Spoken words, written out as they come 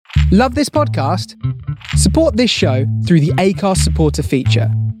Love this podcast? Support this show through the Acast supporter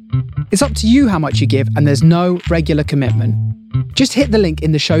feature. It's up to you how much you give, and there's no regular commitment. Just hit the link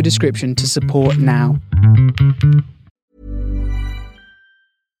in the show description to support now.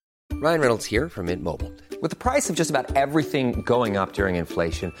 Ryan Reynolds here from Mint Mobile. With the price of just about everything going up during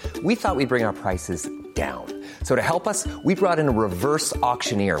inflation, we thought we'd bring our prices down. So to help us, we brought in a reverse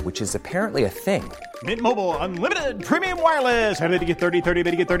auctioneer, which is apparently a thing. Mint Mobile Unlimited Premium Wireless. How to get 30, 30,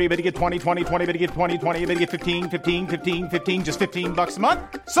 bit to get 30, bit to get 20, 20, 20, bit to get 20, 20, bit to get 15, 15, 15, 15, just $15 a month?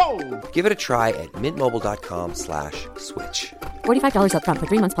 Sold! Give it a try at mintmobile.com/switch. $45 up front for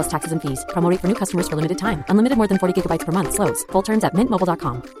 3 months plus taxes and fees. Promo rate for new customers for limited time. Unlimited more than 40 gigabytes per month. Slows full terms at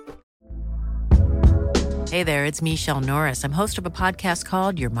mintmobile.com. Hey there, it's Michelle Norris. I'm host of a podcast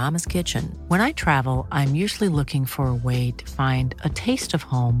called Your Mama's Kitchen. When I travel, I'm usually looking for a way to find a taste of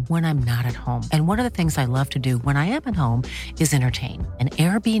home when I'm not at home. And one of the things I love to do when I am at home is entertain. And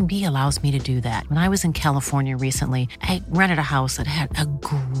Airbnb allows me to do that. When I was in California recently, I rented a house that had a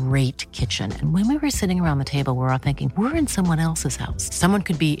great kitchen. And when we were sitting around the table, we're all thinking, we're in someone else's house. Someone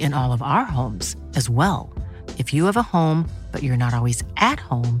could be in all of our homes as well. If you have a home, but you're not always at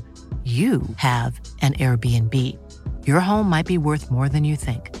home, you have an Airbnb. Your home might be worth more than you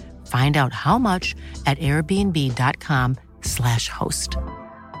think. Find out how much at airbnb.com/host.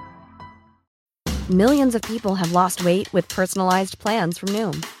 Millions of people have lost weight with personalized plans from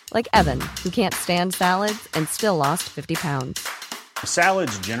Noom. Like Evan, who can't stand salads and still lost 50 pounds.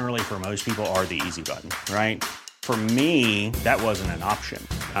 Salads generally for most people are the easy button, right? For me, that wasn't an option.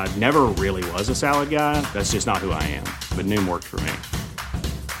 I never really was a salad guy. That's just not who I am. But Noom worked for me.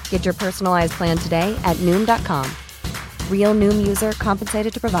 Get your personalized plan today at Noom.com. Real Noom user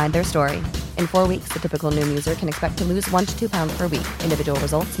compensated to provide their story. In 4 weeks, the typical Noom user can expect to lose 1 to 2 pounds per week. Individual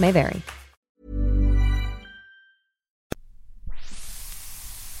results may vary.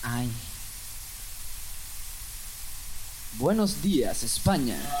 Ay. Buenos días,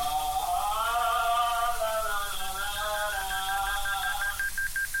 España.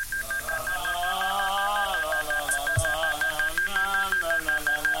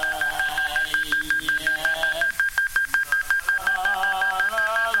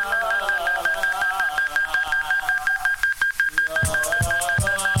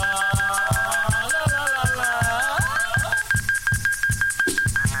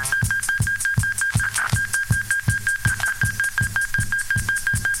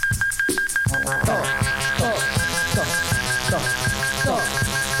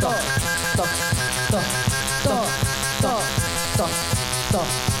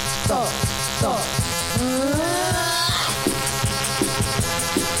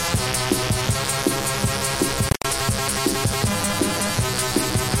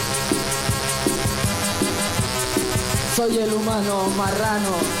 Soy el humano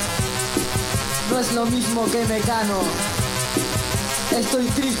marrano, no es lo mismo que Mecano. Estoy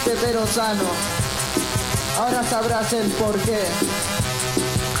triste pero sano, ahora sabrás el porqué.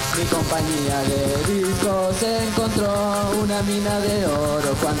 Mi compañía de discos encontró una mina de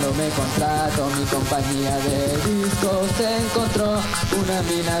oro cuando me contrató. Mi compañía de discos encontró una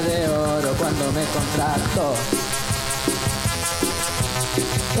mina de oro cuando me contrató.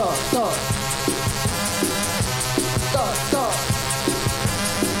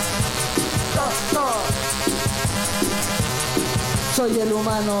 Soy el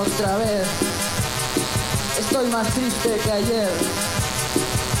humano otra vez. Estoy más triste que ayer.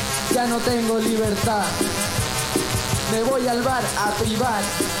 Ya no tengo libertad. Me voy al bar a privar.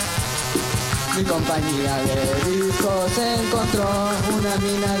 Mi compañía de discos encontró una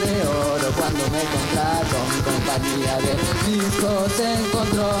mina de oro cuando me contrató. Mi compañía de discos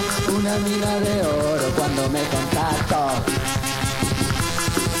encontró una mina de oro cuando me contrató.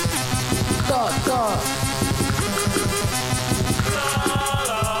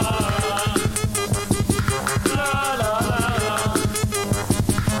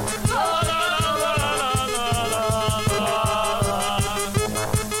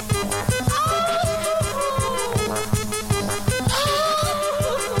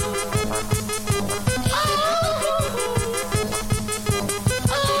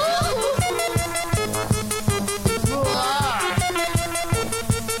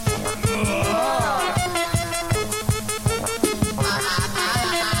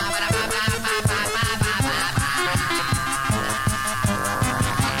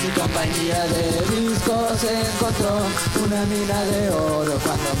 Una mina de oro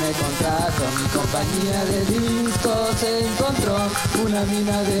cuando me contrató. Mi compañía de discos encontró una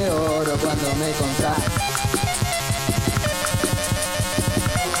mina de oro cuando me contrató.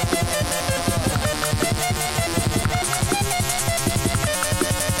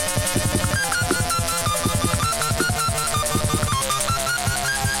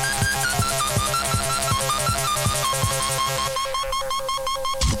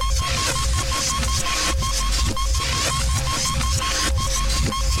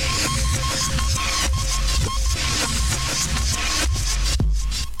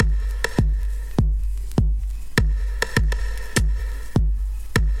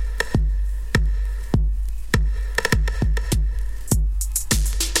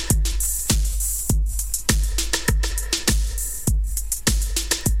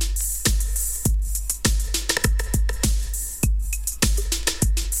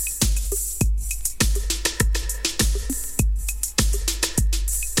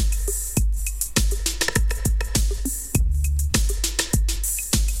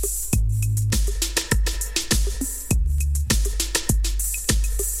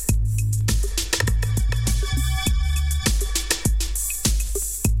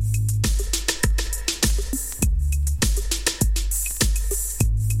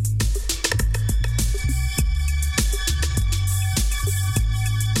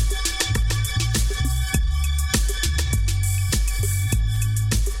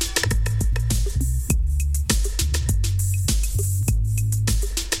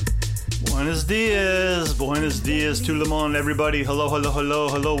 Buenos dias to Le Monde, everybody. Hello,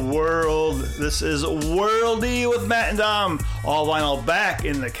 world. This is Worldy with Matt and Dom. All vinyl back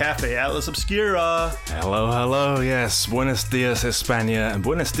in the Cafe Atlas Obscura. Hello, yes. Buenos dias, España, and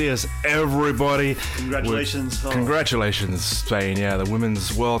buenos dias, everybody. Congratulations. Congratulations, Spain. Yeah, the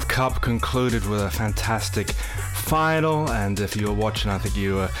Women's World Cup concluded with a fantastic final, and if you were watching, I think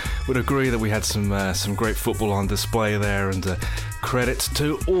you would agree that we had some great football on display there, and credit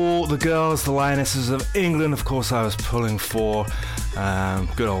to all the girls, the Lionesses of England. Of course, I was pulling for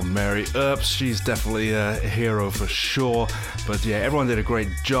good old Mary Earps. She's definitely a hero for sure. But yeah, everyone did a great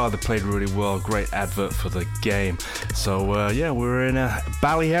job. They played really well. Great advert for the game. So we're in a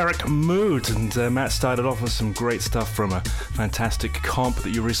Balearic mood. And Matt started off with some great stuff from a fantastic comp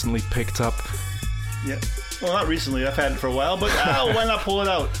that you recently picked up. Yeah. Well, not recently. I've had it for a while, but why not pull it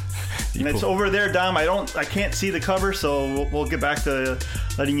out? And it's over there, Dom. I can't see the cover, so we'll get back to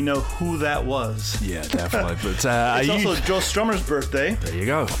letting you know who that was. Yeah, definitely. But it's also Joe Strummer's birthday. There you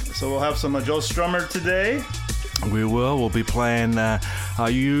go. So we'll have some Joe Strummer today. We will. We'll be playing our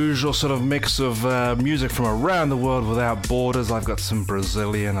usual sort of mix of music from around the world without borders. I've got some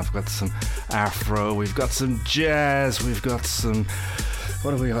Brazilian. I've got some Afro. We've got some jazz. We've got some...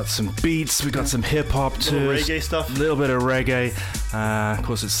 What have we got? Some beats. We got some hip hop too. Reggae stuff. A little bit of reggae. Of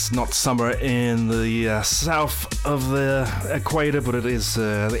course, it's not summer in the south of the equator, but it is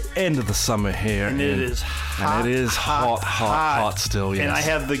the end of the summer here. And it is hot. And it is hot still. Yes. And I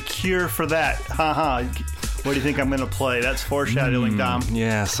have the cure for that. Haha. What do you think I'm going to play? That's foreshadowing, Dom.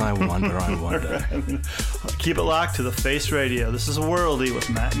 Yes, I wonder. Keep it locked to the Face Radio. This is Worldy with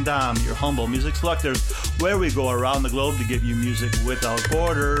Matt and Dom, your humble music selectors, where we go around the globe to give you music without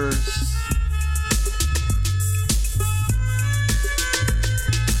borders.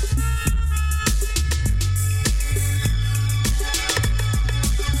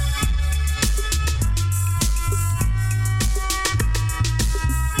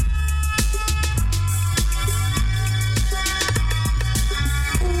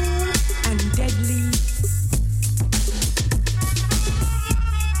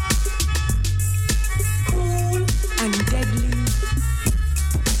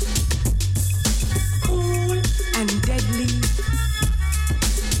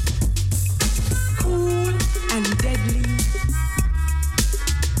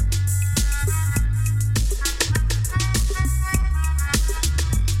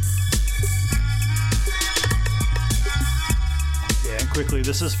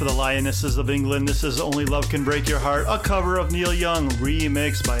 This is for the Lionesses of England. This is Only Love Can Break Your Heart, a cover of Neil Young,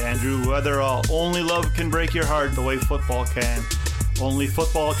 remixed by Andrew Weatherall. Only love can break your heart the way football can. Only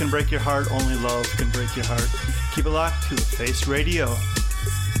football can break your heart. Only love can break your heart. Keep it locked to the Face Radio.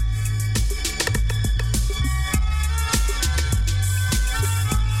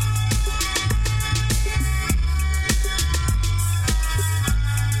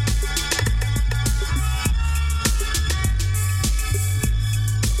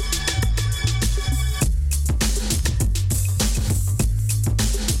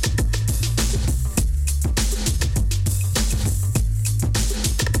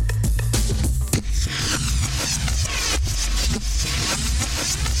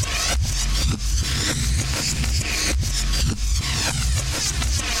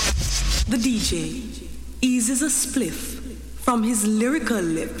 The DJ eases a spliff from his lyrical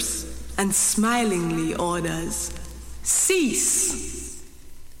lips and smilingly orders, "Cease!"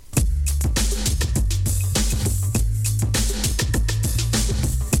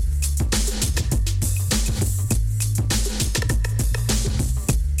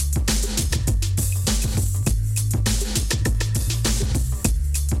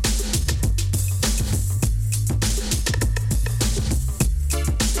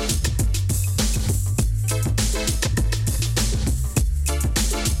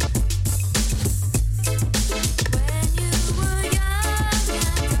 When you were young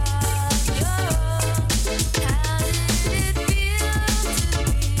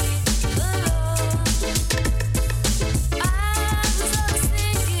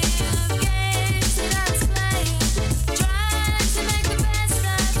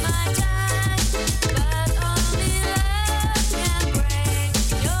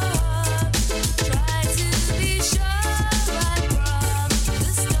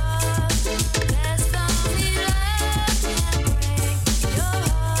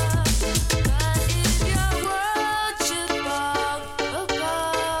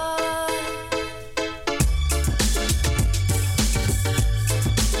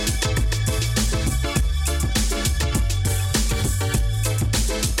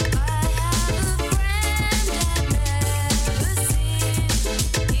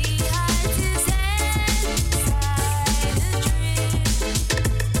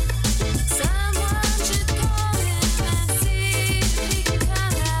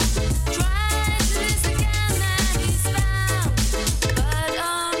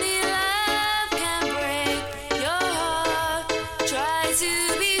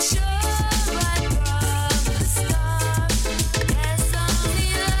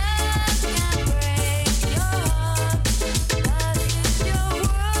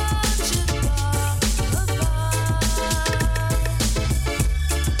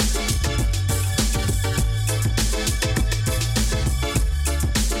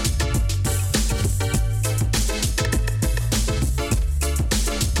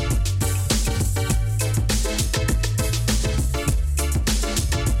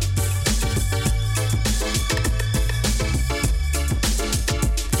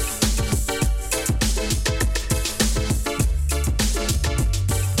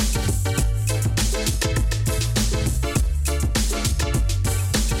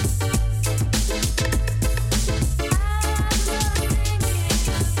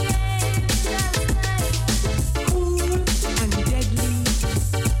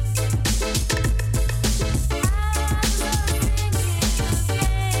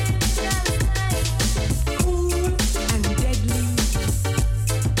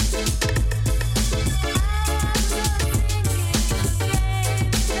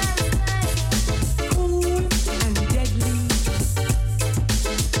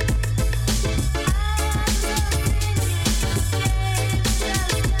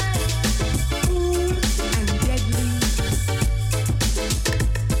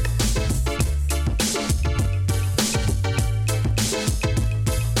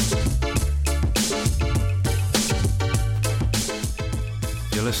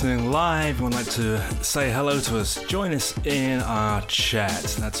you're listening live and would like to say hello to us, join us in our chat.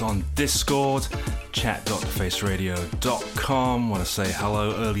 That's on Discord, chat.thefaceradio.com. Want to say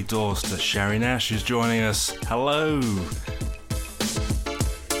hello early doors to Shari Nash, who's joining us. Hello.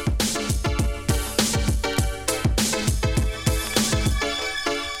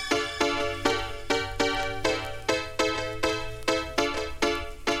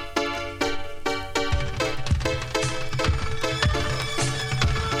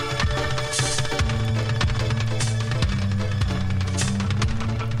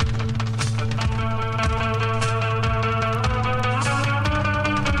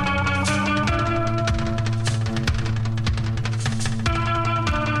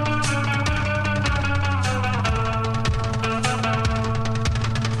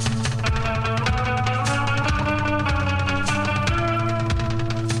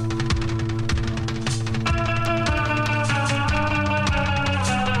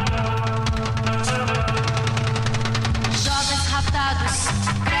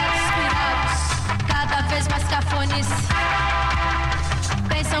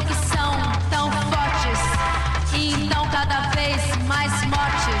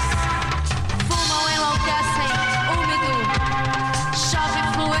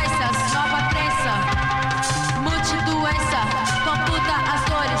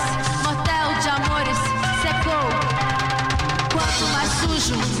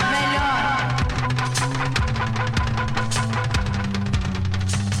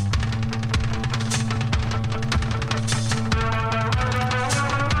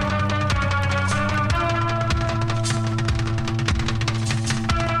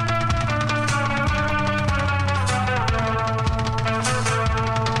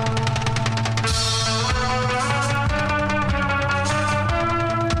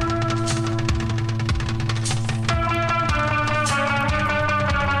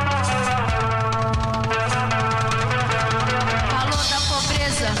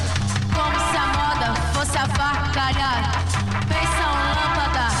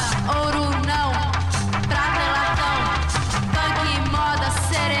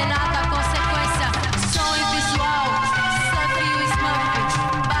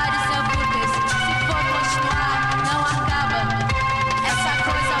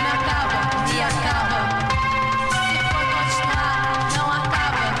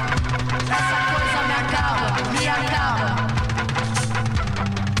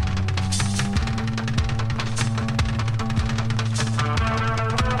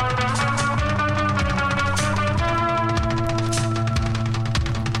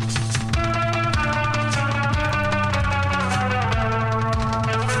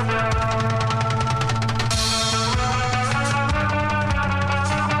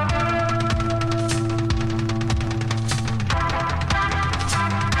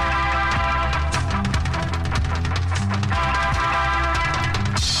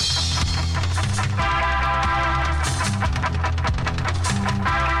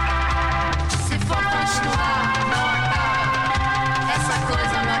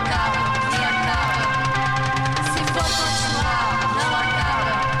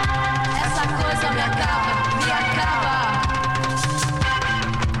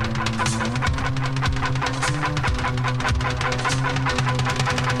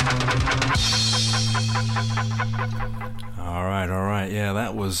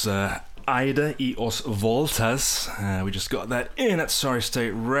 Ida y Os Voltas. We just got that in at Sorry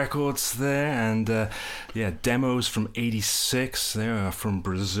State Records there, and demos from 86. They are from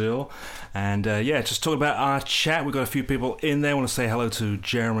Brazil. And just talking about our chat, we've got a few people in there. I want to say hello to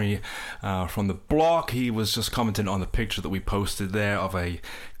Jeremy from the block. He was just commenting on the picture that we posted there of a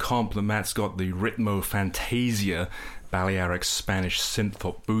comp that Matt's got, the Ritmo Fantasia Balearic Spanish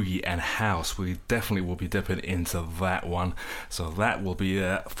synth-pop, boogie and house. We definitely will be dipping into that one, so that will be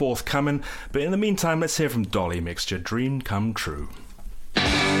forthcoming. But in the meantime, let's hear from Dolly Mixture, Dream Come True. My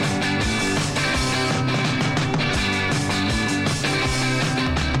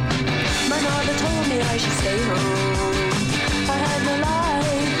mother told me I should stay home. I had no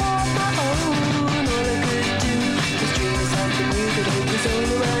life of my own. All I could do was dream something new, but it was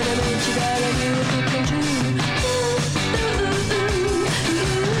only when I met you that I knew it could come true.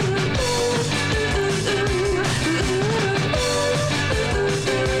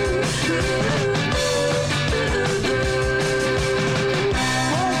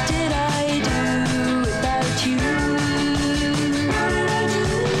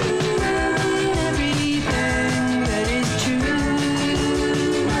 Everything that is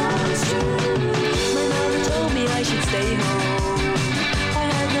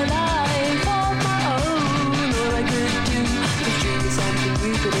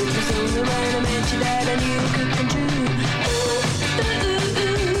you, but it was only when I met you that I knew it could come true.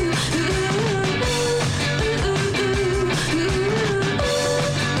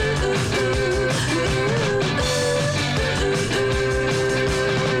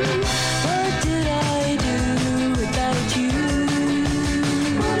 What did I do without you?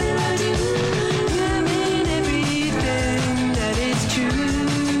 What did I do? You mean everything that is true.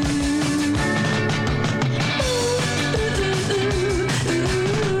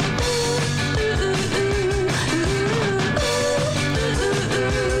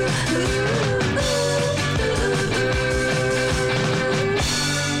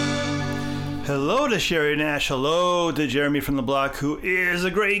 Hello to Sherry Nash. Hello to Jeremy from the block, who is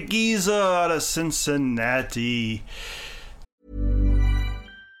a great geezer out of Cincinnati.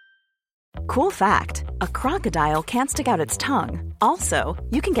 Cool fact, a crocodile can't stick out its tongue. Also,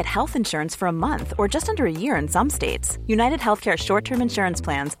 you can get health insurance for a month or just under a year in some states. United Healthcare short-term insurance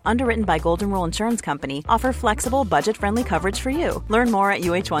plans, underwritten by Golden Rule Insurance Company, offer flexible, budget-friendly coverage for you. Learn more at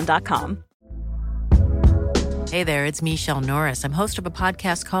uh1.com. Hey there, it's Michelle Norris. I'm host of a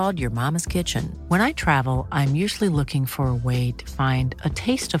podcast called Your Mama's Kitchen. When I travel, I'm usually looking for a way to find a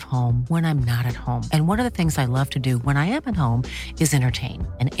taste of home when I'm not at home. And one of the things I love to do when I am at home is entertain.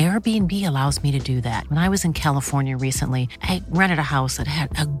 And Airbnb allows me to do that. When I was in California recently, I rented a house that had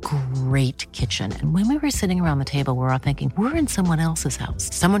a great kitchen. And when we were sitting around the table, we were all thinking, we're in someone else's house.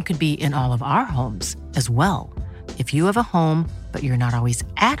 Someone could be in all of our homes as well. If you have a home, but you're not always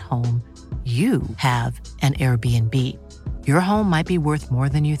at home, you have an Airbnb. Your home might be worth more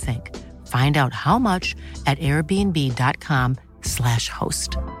than you think. Find out how much at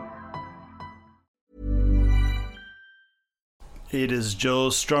airbnb.com/host. It is Joe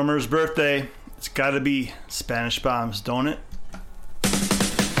Strummer's birthday. It's got to be Spanish Bombs, don't it?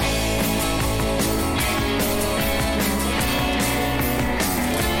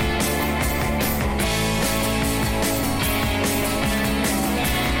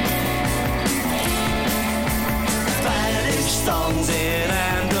 Songs in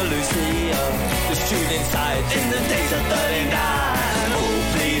Andalusia, the shooting sight in the days of 39. Oh,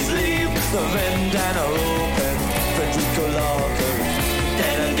 please leave the vendana open. Federico Lorca,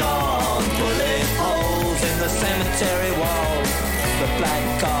 dead and gone. Bullet holes in the cemetery walls. The black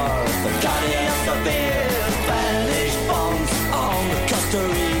car, the Guardia Civil. Spanish bombs on the Costa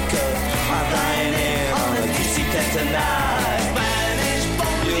Rica. I'm flying in on a DC-10 tonight. Spanish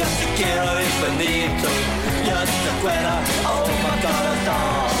bombs, yo te quiero infinito. Just the quitter, oh my God, it's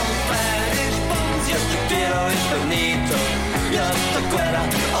all Spanish bombs, just the quiero infinito. Just the quitter,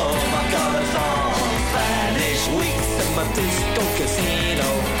 oh my God, it's all Spanish weeks in my disco casino.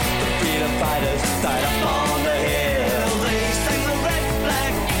 The freedom fighters died up on the hill. They sang the red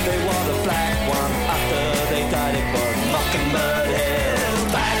flag, they wore the black one. After they died it was Mockingbird Hill.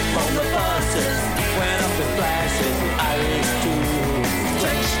 Back from the buses, went up in flashes. Irish too,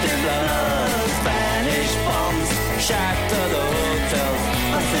 drenched in blood. Spanish bombs shatter the hotels.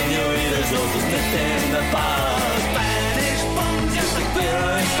 And senoritas also sniffed in the bars. Spanish bombs, just the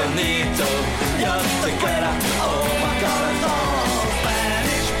quiero infinito. Just the quiero, oh my God, it's all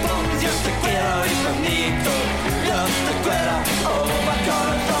Spanish bombs, just the quiero infinito. Just the quiero, oh my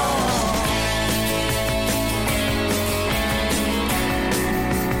God, it's all.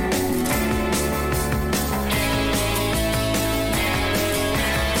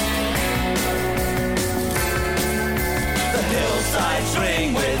 Hillsides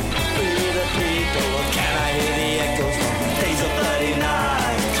ring with through the people. Can I hear the echoes from days of 39?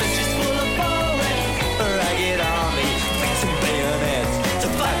 Trenches full of bullets, a ragged army, fixing bayonets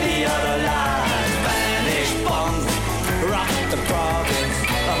to fight the other line. Spanish bombs rock the province.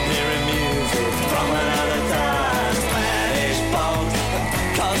 I'm hearing music from another time. Spanish bombs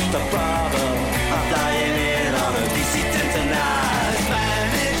cause the problem. I'm flying in on a DC-10 tonight.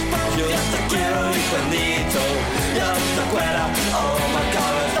 Spanish bombs, yo te quiero infinito. Just the quiero, oh my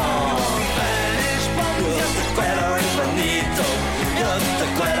God, it's all Spanish bombs, just the quiero infinito. Just the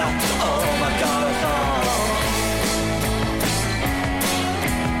quiero, oh my God, it's all.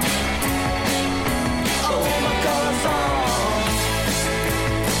 Oh my God, it's all.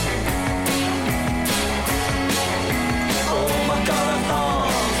 Oh my God, it's all.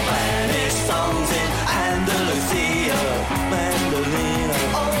 Spanish songs in Andalusia, Mandolina.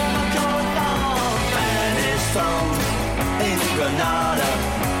 Oh my God, it's all. Spanish songs in Granada.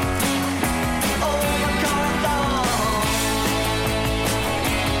 Oh my God, it's all.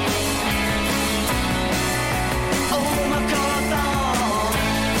 Oh my God, it's all.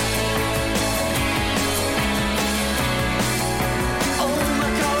 Oh my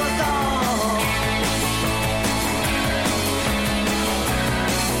God, it's all.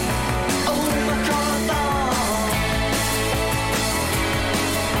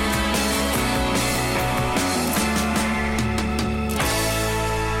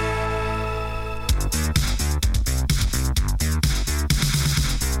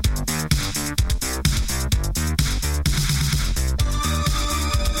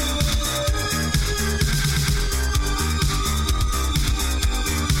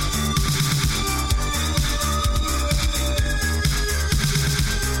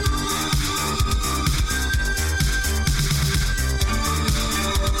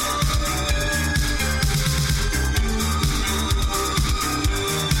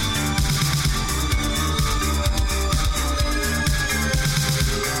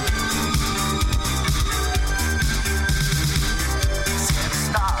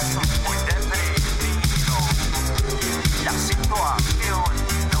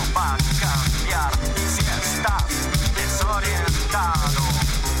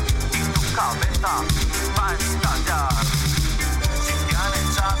 fiesta va a estallar. Si te han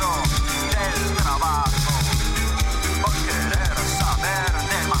echado del trabajo por querer saber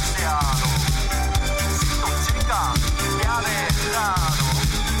demasiado. Si tu chica te ha dejado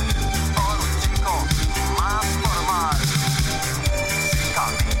por un chico más formal. Si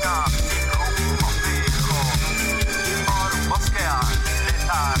caminas sin rumbo fijo por un bosque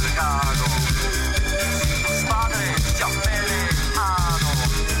aletargado. Si tus padres se han peleado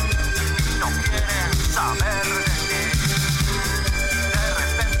y no quieren saber de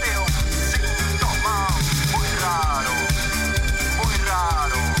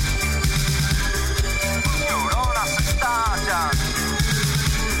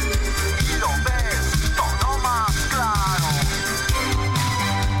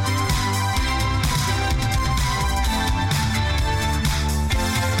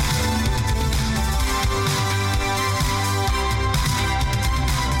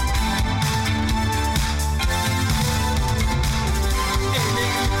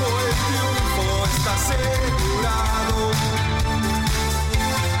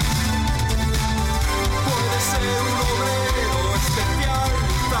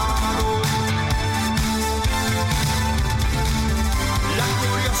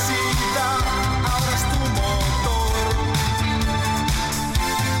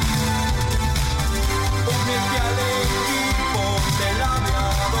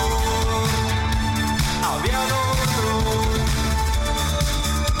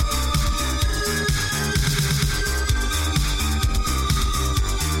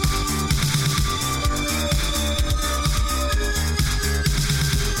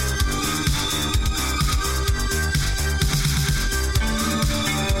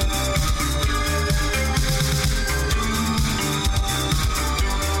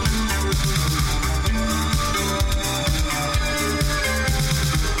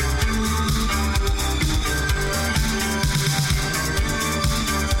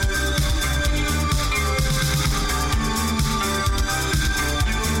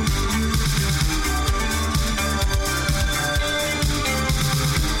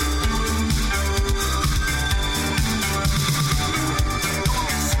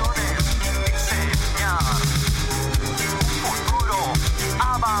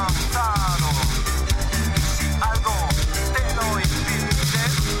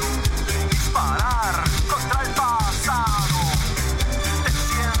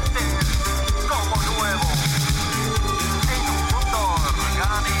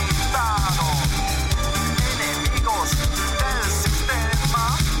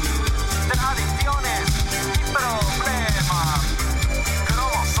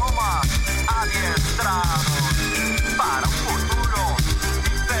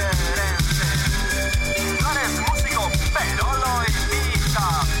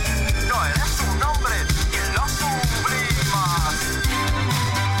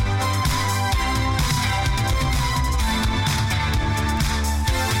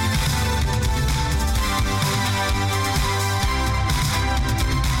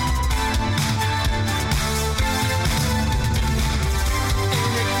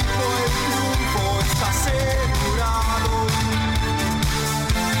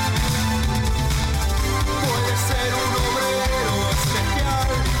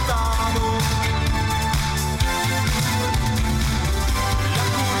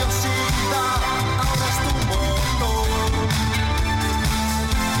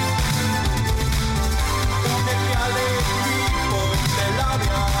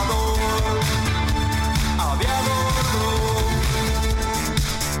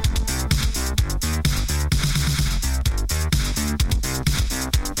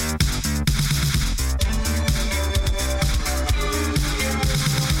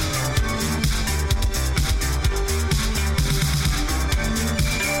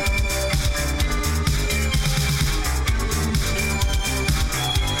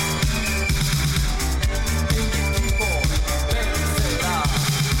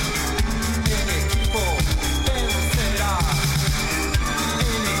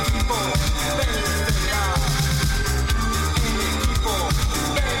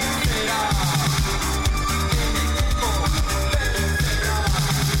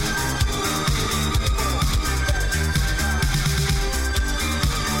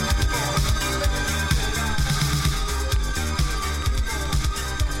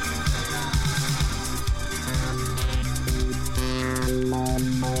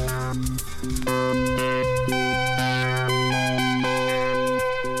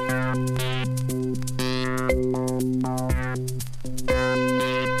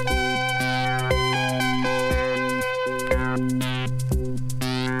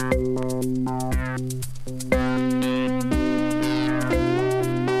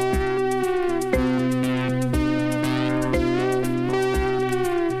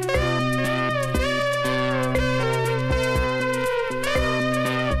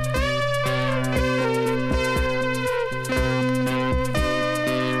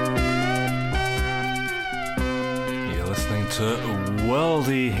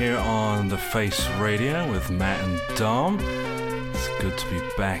Worldy here on The Face Radio with Matt and Dom. It's good to be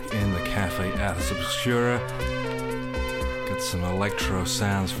back in the Cafe Atlas Obscura. Got some electro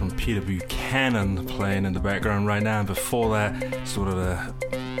sounds from Peter Buchanan playing in the background right now. And before that, sort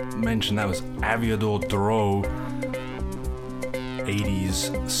of mention that was Aviador Dro,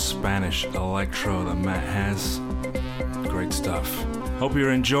 80s Spanish electro that Matt has. Great stuff. Hope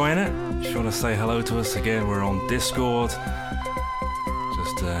you're enjoying it. If you want to say hello to us again, we're on Discord.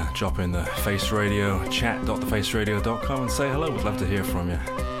 Just drop in the Face Radio, chat.thefaceradio.com and say hello. We'd love to hear from you.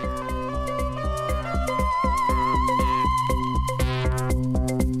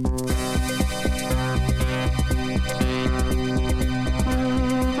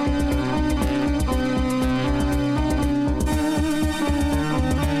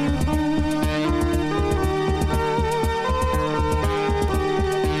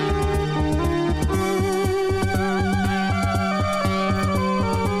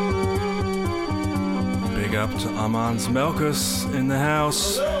 Melkus in the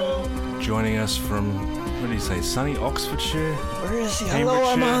house, joining us from, what do you say, sunny Oxfordshire? Where is he? Hello,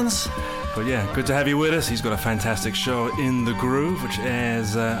 Armands. But yeah, good to have you with us. He's got a fantastic show, In the Groove, which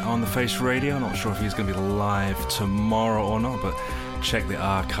airs on the Face Radio. Not sure if he's going to be live tomorrow or not, but check the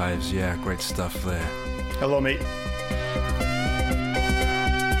archives. Yeah, great stuff there. Hello, mate.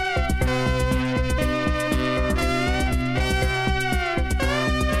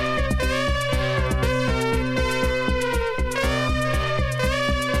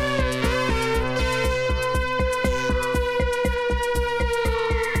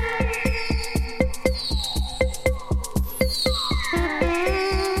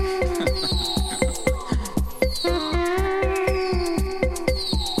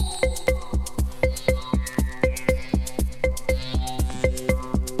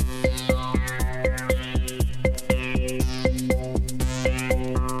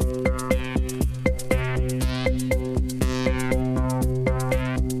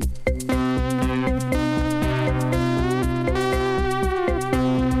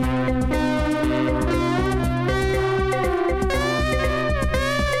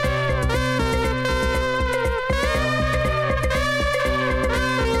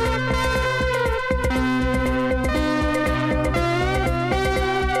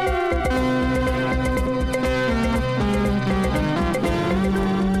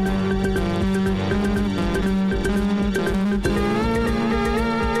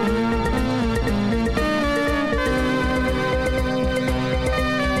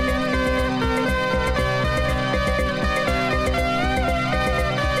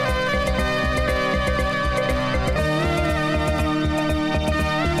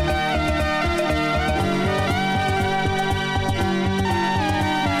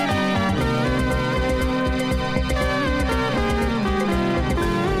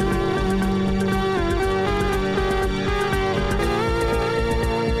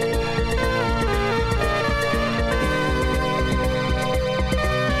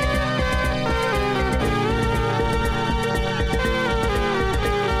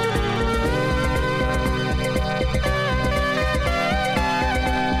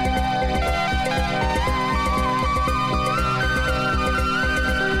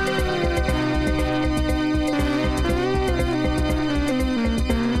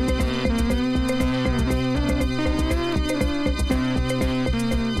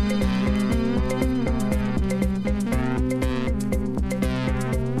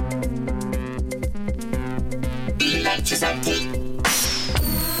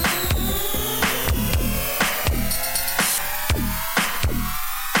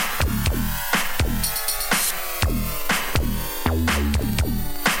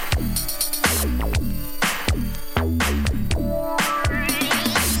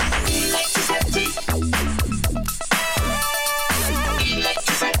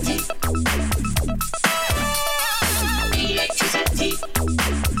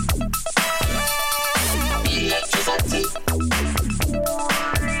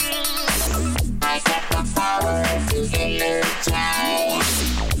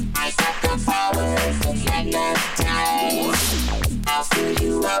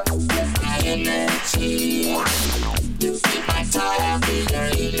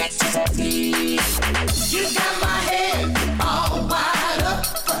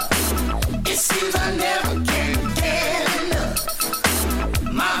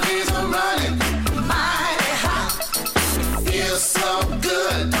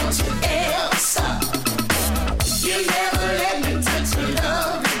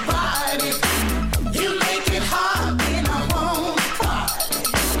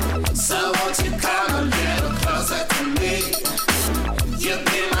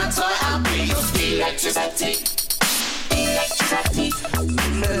 Let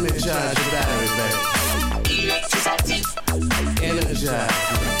me charge your battery, baby.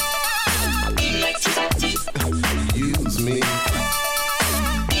 Energize me. Use me.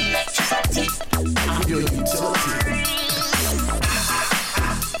 I'm your utility.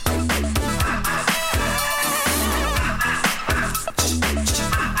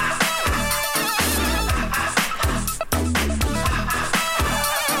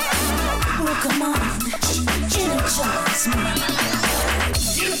 Come on, energize me.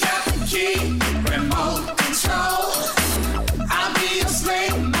 You got the key, remote control. I'll be your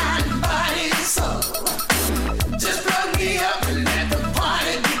slave, mind, body, and soul. Just plug me up and let the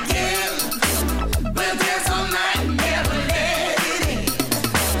party begin. We'll dance all night and never let it in.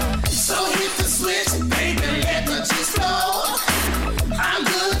 So hit the switch, baby, let the juice flow. I'm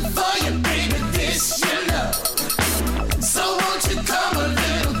good for you, baby, this you know. So won't you come a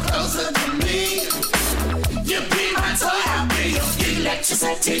little closer to me? You be my toy, I'll be your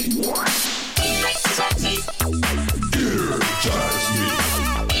electricity. Electricity. Energize me.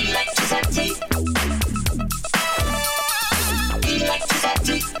 Electricity.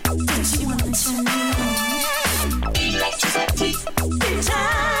 Electricity. Don't you wanna turn me on? Electricity. Turn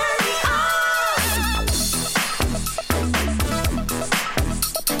me on.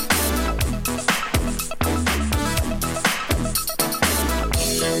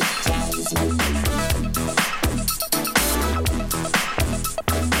 Energize me.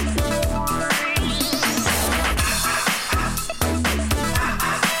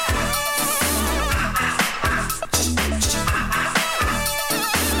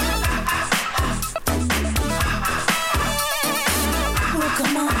 Well,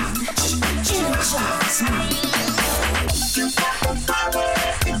 come on, energize me. You got the power,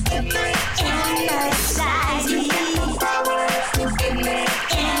 energize me.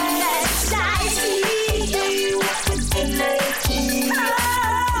 Energize me. Oh,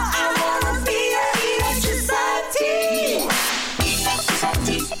 I wanna be your electricity.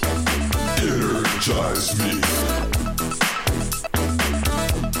 Energize me.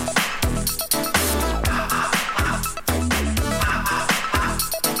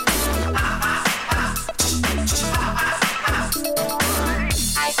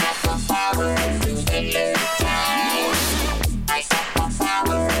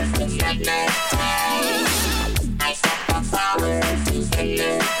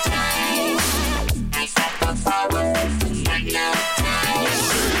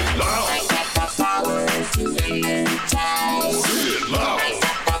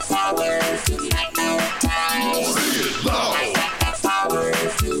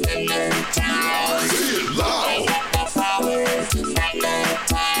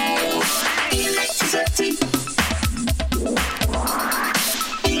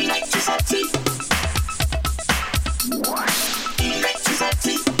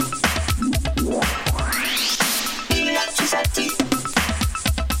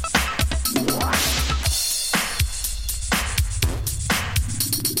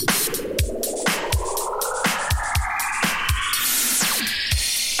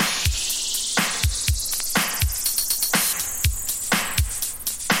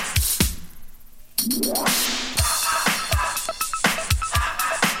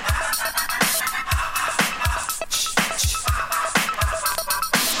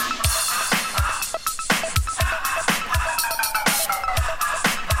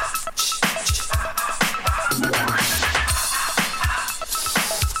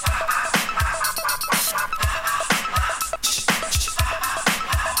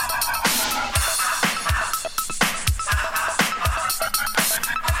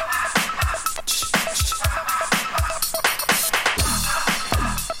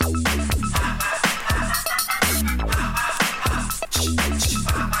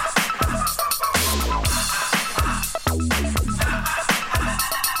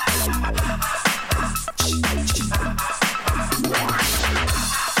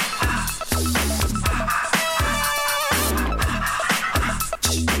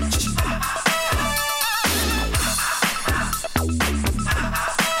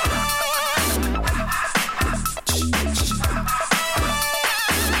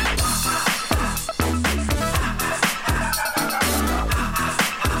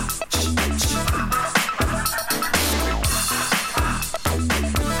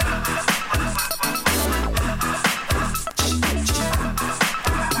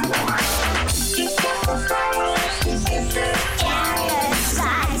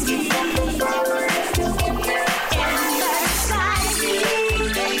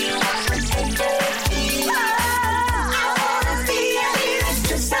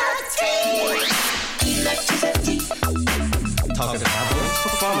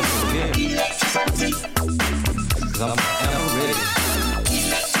 fun until the end. 'Cause I'm forever ready.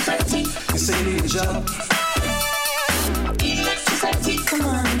 You say you need a job? Come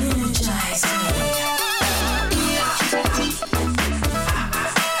on, energize me.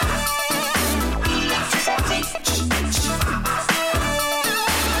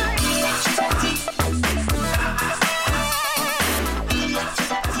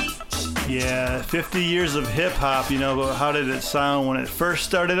 Yeah, 50 years of hip-hop, but how did it sound when it first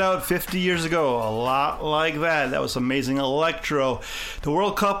started out 50 years ago? A lot like that. That was amazing electro. The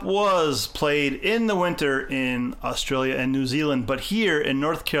World Cup was played in the winter in Australia and New Zealand, but here in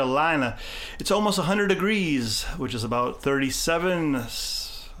North Carolina, it's almost 100 degrees, which is about 37.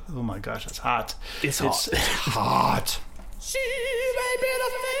 Oh my gosh, that's hot. It's hot. It's hot.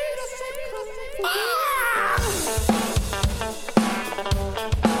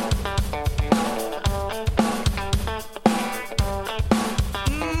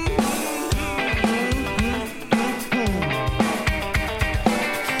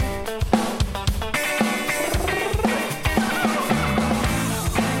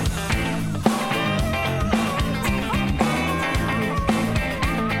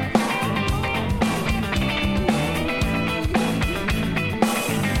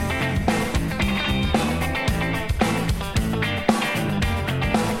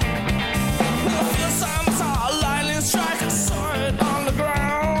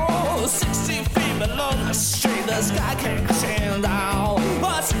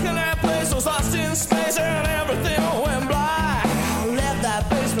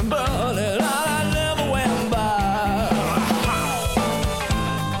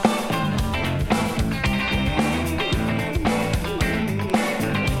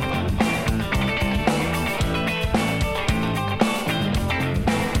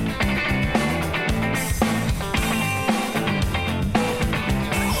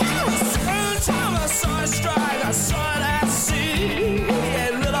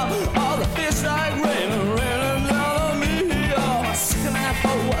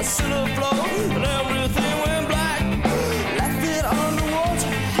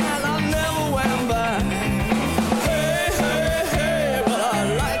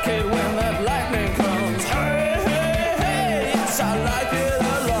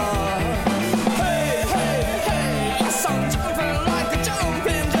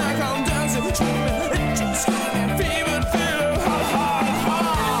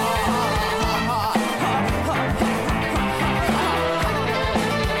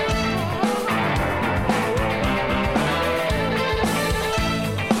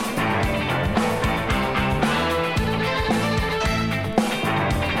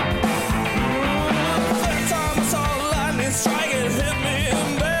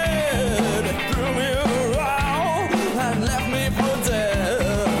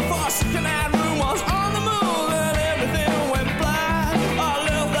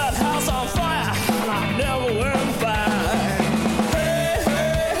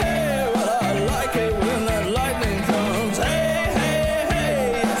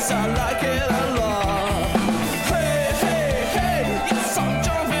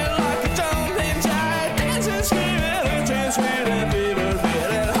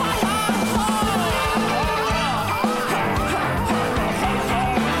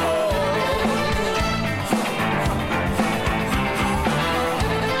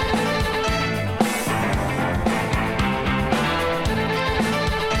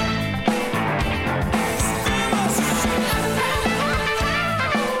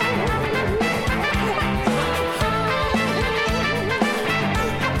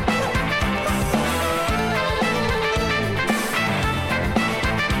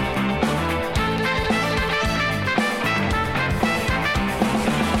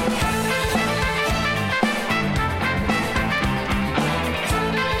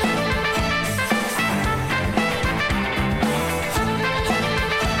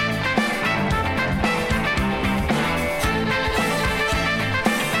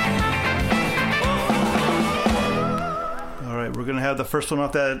 The first one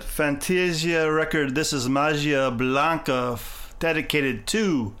off that Fantasia record. This is Magia Blanca, dedicated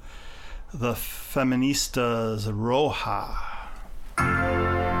to the Feministas Roja.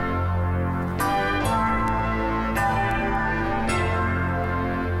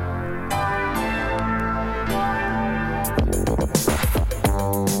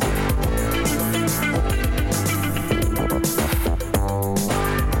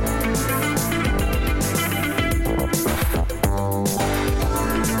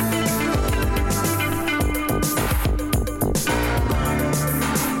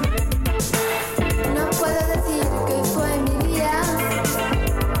 No puedo decir que fue mi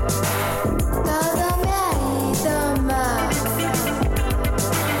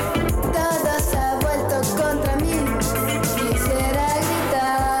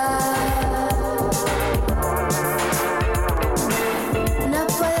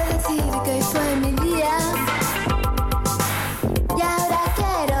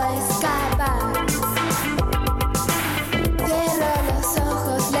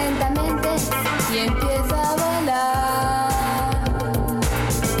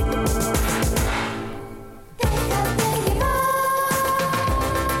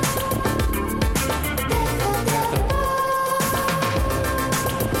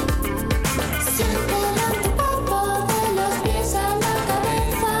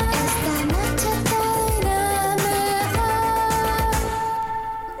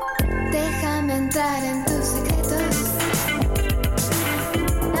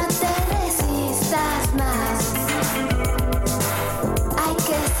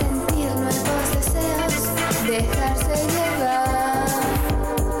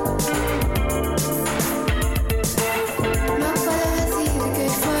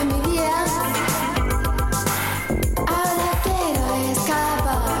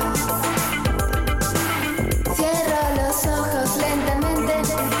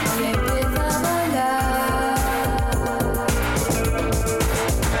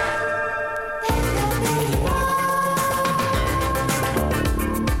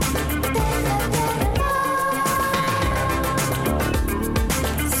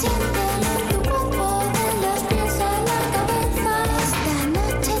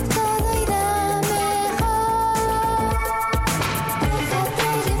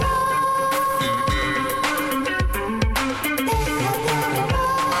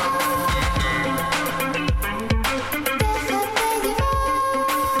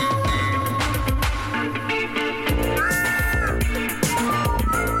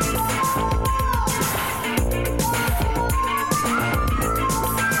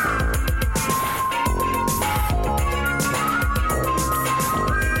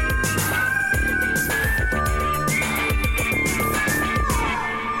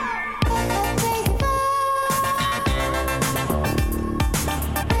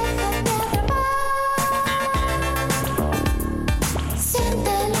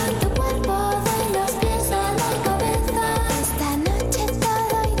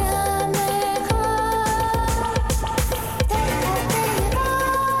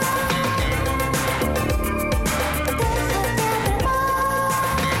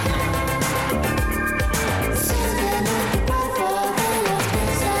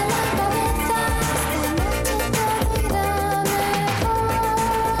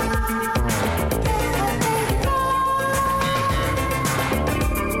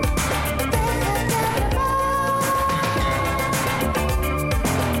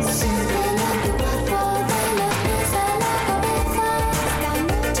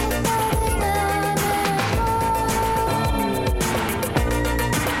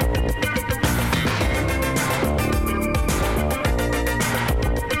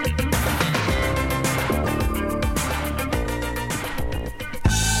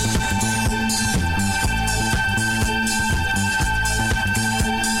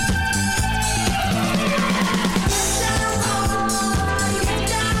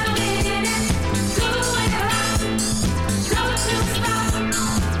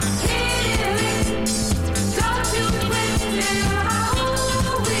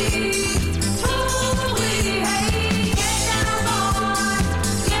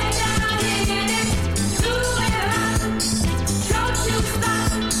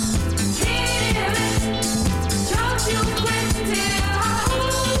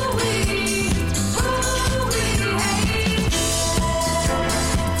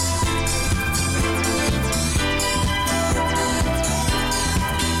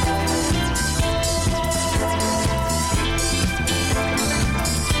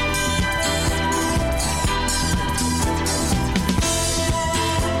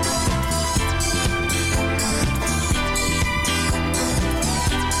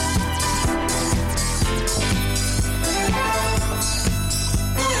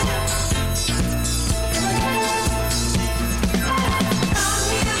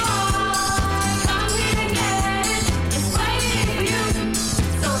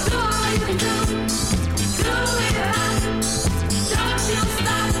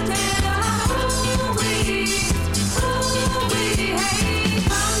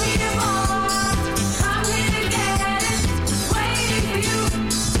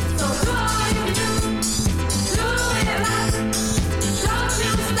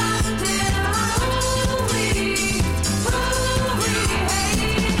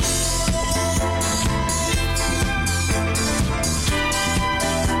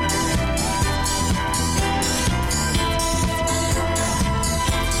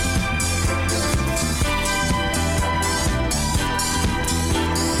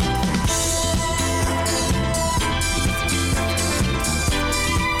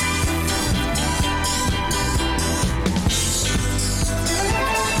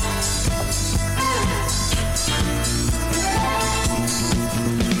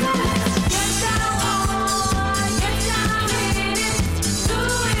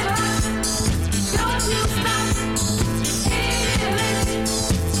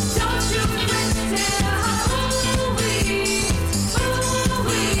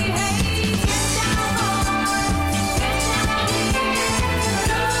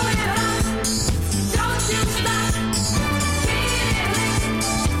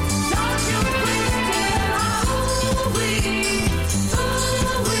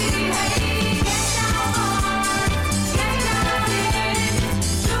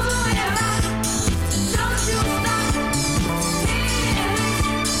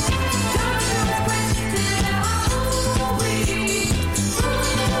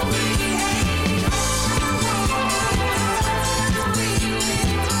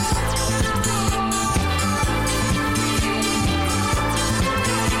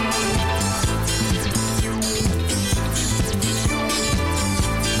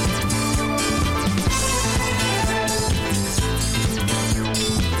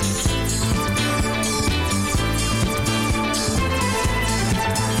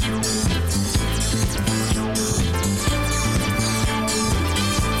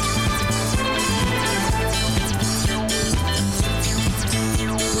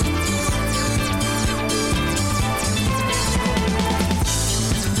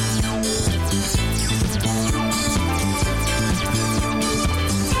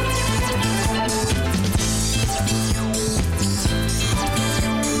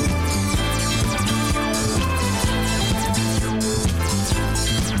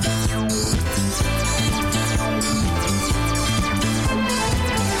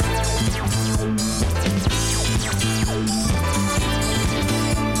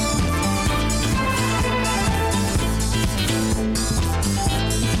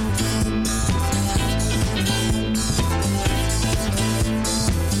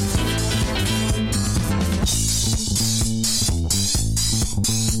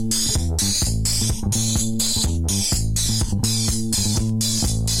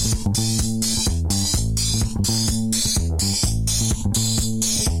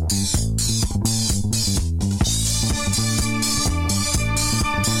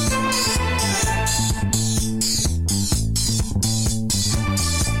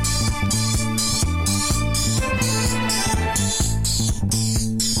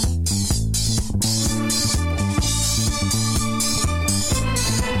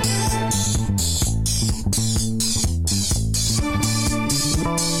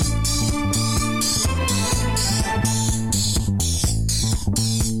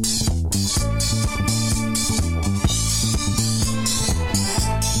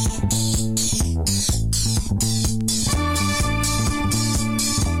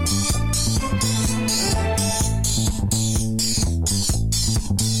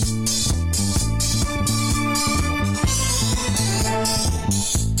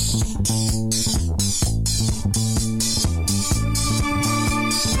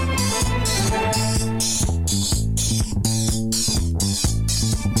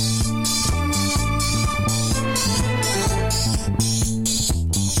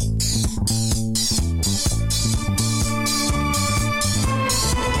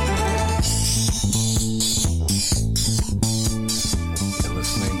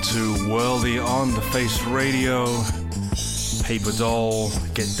to Worldy on the Face Radio. Paper Doll,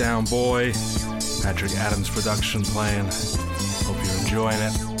 Get Down Boy, Patrick Adams production playing. Hope you're enjoying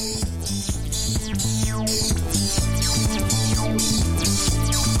it.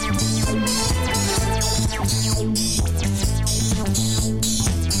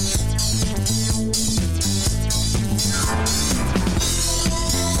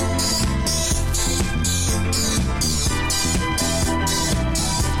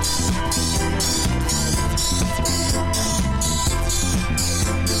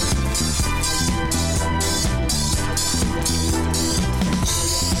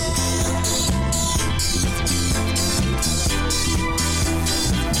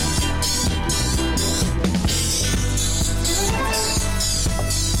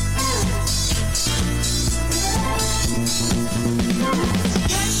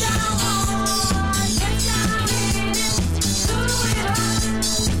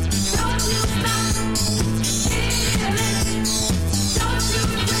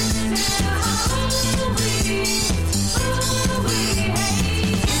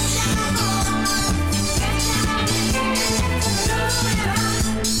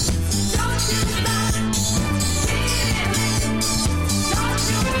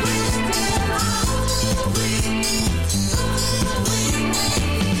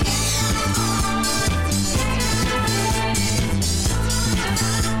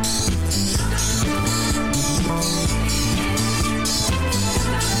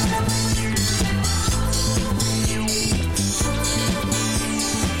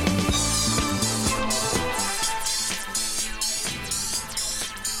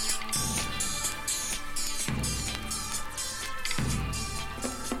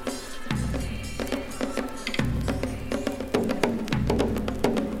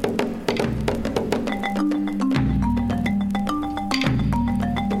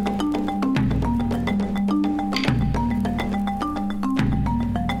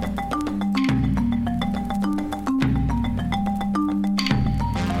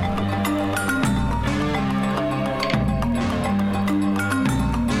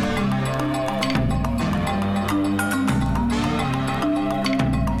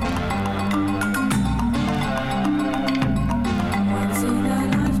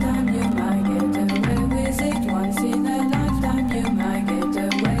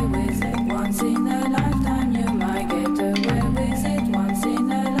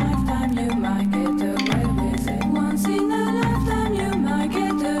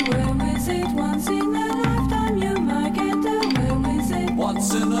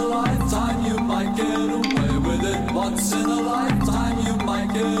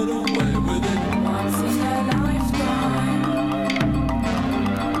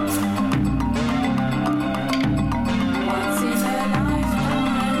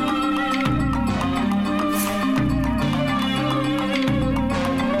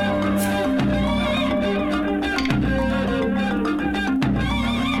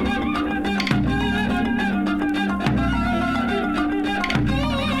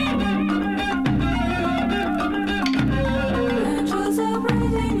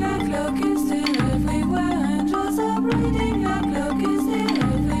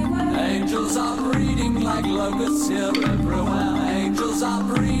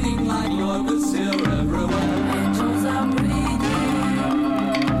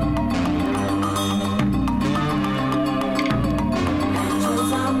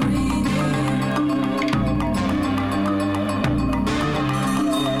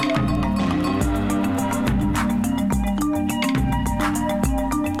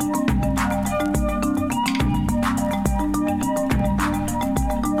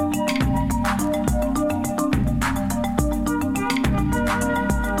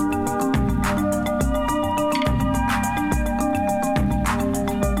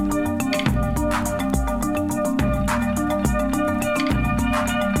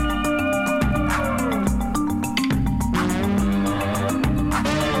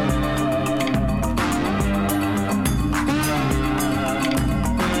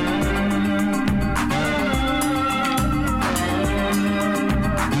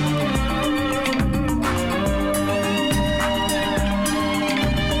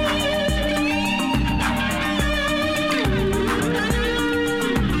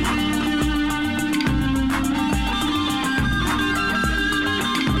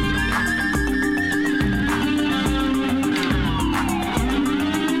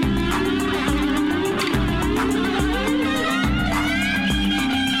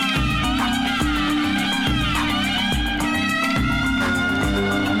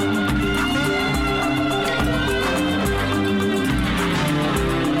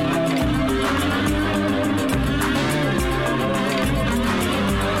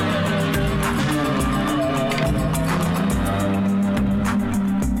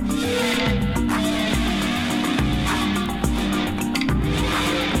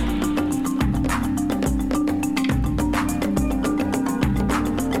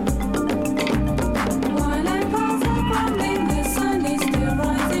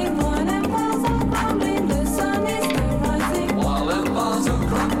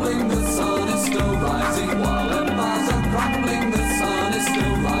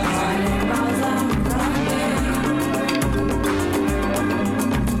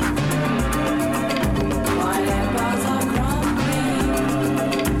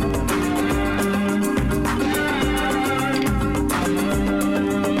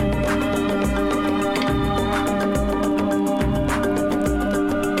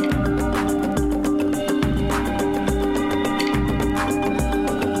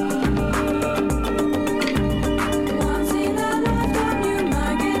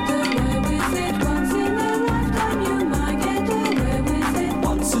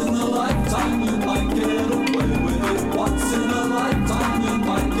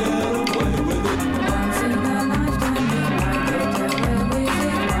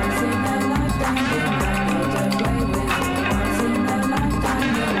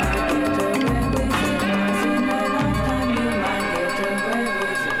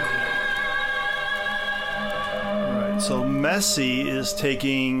 So Messi is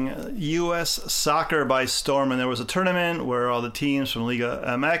taking U.S. soccer by storm, and there was a tournament where all the teams from Liga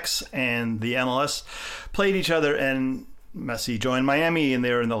MX and the MLS played each other, and Messi joined Miami, and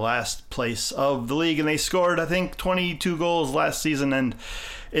they were in the last place of the league, and they scored, I think, 22 goals last season, and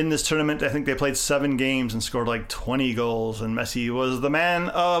in this tournament, I think they played 7 games and scored like 20 goals, and Messi was the man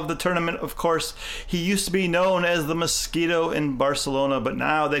of the tournament, of course. He used to be known as the Mosquito in Barcelona, but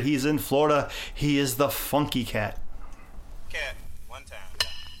now that he's in Florida, he is the Funky Cat. Cat, one time.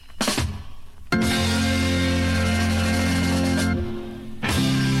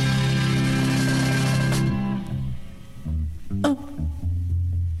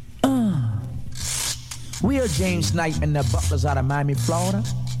 We are James Knight and the Butlers out of Miami, Florida.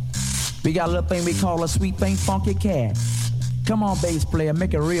 We got a little thing we call a sweet thing, Funky Cat. Come on, bass player,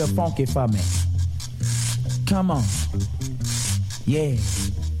 make it real funky for me. Come on. Yeah.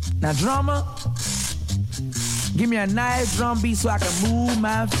 Now, drummer, give me a nice drum beat so I can move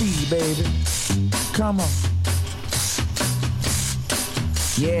my feet, baby. Come on.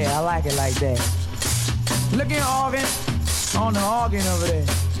 Yeah, I like it like that. Look at organ, on the organ over there.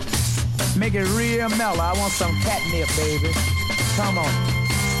 Make it real mellow. I want some catnip, baby. Come on.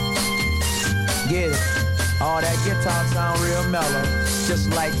 Get it. Oh, that guitar sound real mellow. Just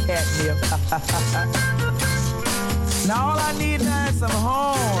like catnip. Now all I need now is some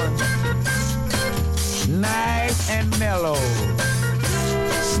horn. Nice and mellow.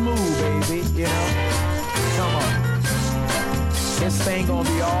 Smooth, baby, you know. Come on. This thing gonna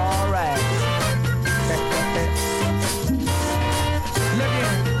be alright. Look at it.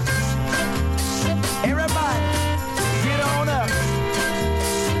 Everybody, get on up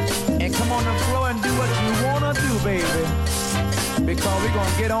and come on the floor and do what you wanna do, baby. Because we're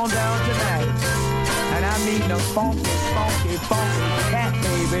gonna get on down tonight. And I mean the funky, funky, funky cat,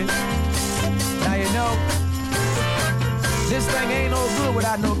 baby. Now you know, this thing ain't no good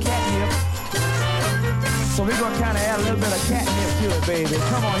without no catnip. So we're gonna kinda add a little bit of catnip to it, baby.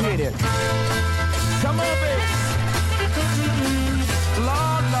 Come on, hit it. Come on, baby.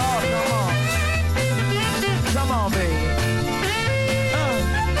 Lord, Lord, come on. Come on, baby.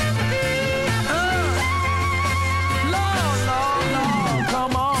 Lord, Lord, Lord.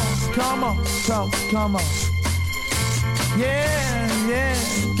 Come on, come on, come on. Yeah, yeah,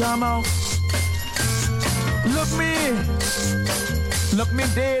 come on. Look me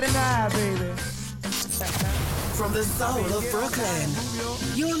dead in the eye, baby. From the soul of Brooklyn,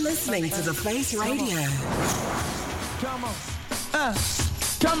 you're listening to The Face Radio. Come on.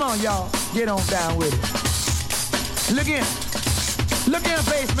 Come on, y'all. Get on down with it. Look in,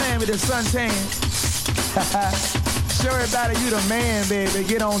 face man with the suntan. Show everybody you the man, baby.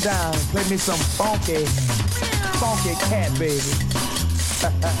 Get on down. Play me some funky cat, baby.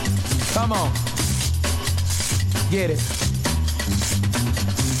 Come on. Get it.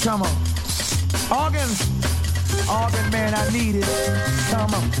 Come on. Organ man, I need it.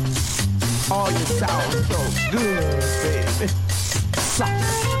 Come on. Oh, you sound so good, baby.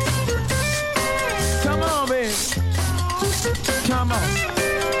 Come on, baby. Come on.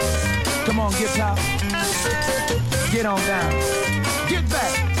 Come on, guitar. Get on down. Get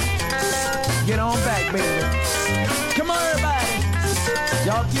back. Get on back, baby. Come on, everybody.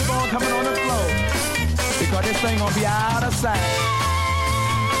 Y'all keep on coming on the floor. Because this thing gonna be out of sight.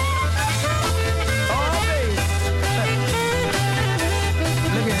 Oh, baby.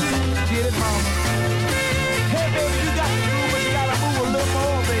 Look at it. Get it, mama. Hey, baby, you got to move, but you gotta move a little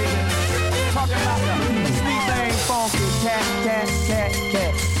more, baby. Talking about the sweet thing, funky, cat.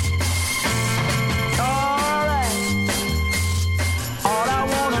 All right. All I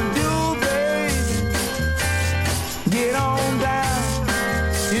wanna do, baby, get on down.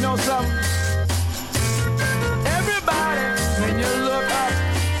 You know something? Everybody, when you look up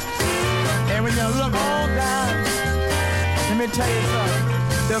and when you look on down, let me tell you something.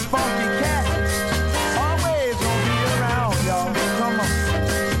 The funky cat always gonna be around, y'all. Come on.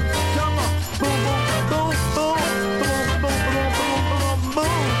 Come on. Boom, boom, boom, boom, boom, boom, boom, boom, boom,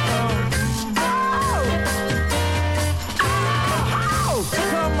 boom. Ow! Ow!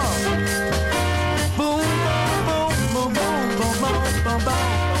 Come on. Boom, boom, boom, boom, boom, boom, boom, boom,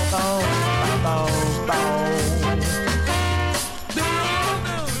 boom, boom, boom.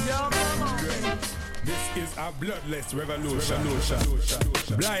 This is a bloodless revolution.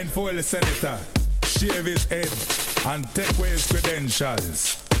 Blindfold the senator, shave his head, and take away his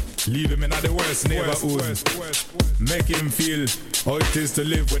credentials. Leave him in the worst neighborhood. Make him feel how it is to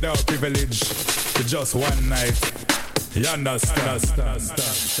live without privilege for just one night. You understand?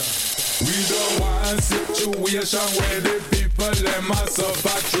 We don't want a situation where the people them a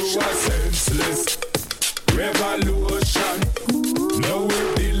suffer through a senseless revolution. Now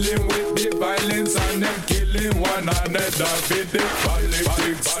we're dealing with the violence and them killing one another with the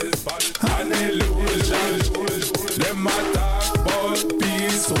politics and illusion. Them a talk about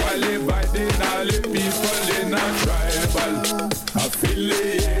peace while dividing all the people in a tribal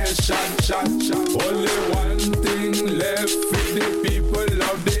affiliation. Only one thing left with the people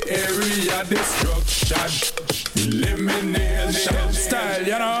of the area: destruction, elimination. Style,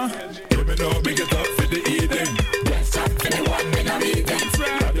 you know. Let me know, big it up for the eating. Let's talk for the one in a meeting.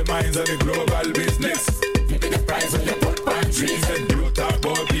 Have the minds of the global business. Give me the price when you put on trees. And you talk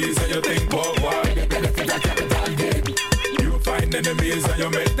about peace and you think about war. The benefit of capital gain. You find enemies and you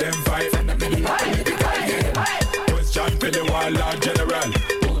make them fight. And the political game. Question for the warlord general.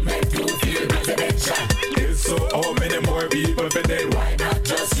 Who make you feel presidential? If so, how many more people for dead? Why not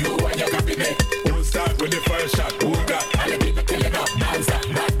just you and your cabinet? Who start with the first shot? Who got all the people killing up? Non-stop,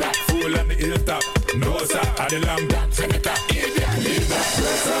 not that. Fool on the hilltop. No sir, at the lamb. Senator, if you leave that.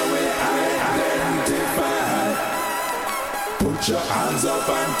 That's how we identify. Put your hands up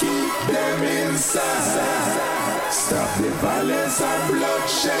and keep them inside. Stop the violence and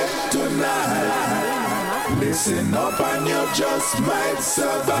bloodshed tonight. Listen up and you just might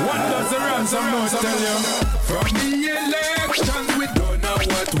survive. What does the ransom note tell you? From the elections we don't know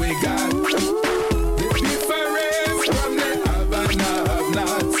what we got. The difference from the have and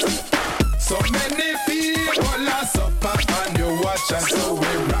have-nots. So many people are suffer and you watch, and so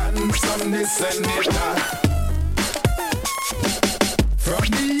we ransom the senator. From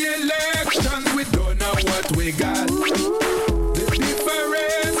the elections we don't know what we got. The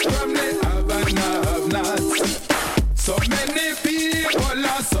difference from the have and have-nots. So many people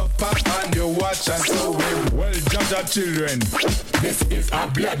are suffer and you watch, and so we well judge our children. This is a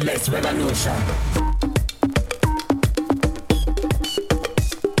bloodless revolution.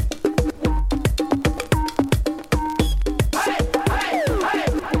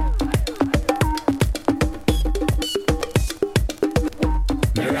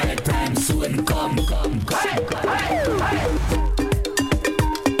 The right time soon come.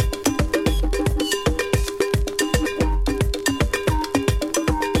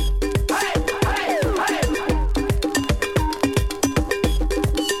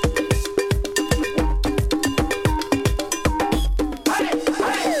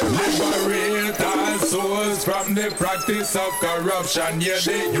 From the practice of corruption, yeah,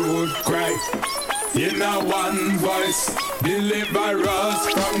 the youth cry in a one voice. Deliver us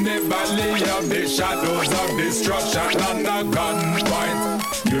from the valley of the shadows of destruction and the gunpoint.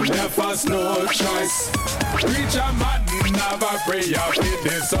 You left us no choice. Preacher man never prayer for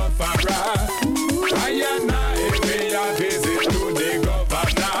the sufferer. I and I pay a visit to the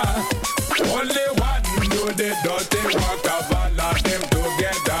governor. Only one do the dirty work of all of them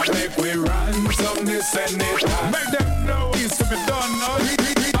together. Make we ransom the senator. Make them know it's to be done.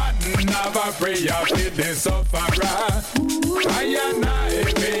 Never pray for the sufferer. I and I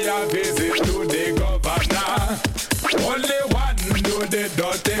pay a visit to the governor. Only one do the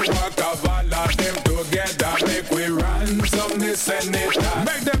dirty work of all of them together. Make we ransom the senator.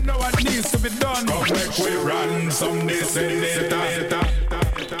 Make them know what needs to be done. Come make we ransom the senator.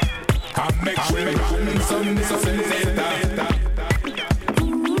 Come make we ransom the senator.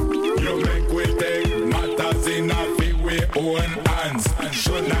 You make we take matters in a few we own hands.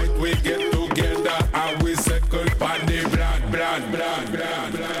 Tonight we get together and we settle on the brand.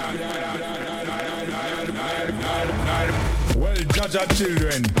 Well, judge our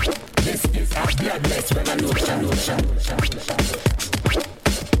children. This is a bloodless revolution.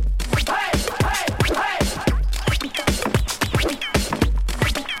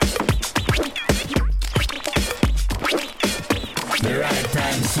 The right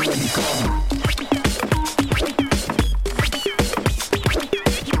time soon come.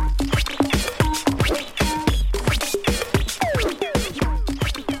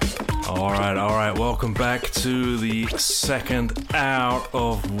 All right, welcome back to the second hour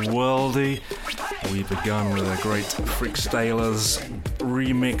of Worldy. We've begun with a great Freakstylers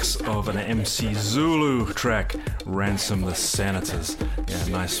remix of an MC Zulu track, Ransom the Senators. Yeah,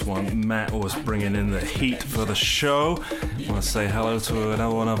 nice one. Matt was bringing in the heat for the show. I want to say hello to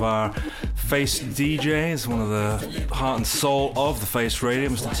another one of our Face DJs, one of the heart and soul of the Face Radio,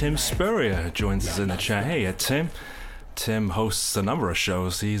 Mr. Tim Spurrier, who joins us in the chat. Hey, Tim. Tim hosts a number of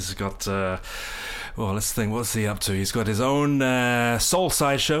shows. He's got, let's think, what's he up to? He's got his own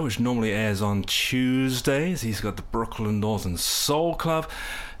Soulside show, which normally airs on Tuesdays. He's got the Brooklyn Northern Soul Club.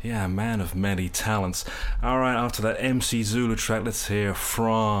 Yeah, man of many talents. All right, after that MC Zulu track, let's hear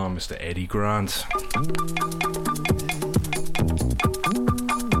from Mr. Eddie Grant.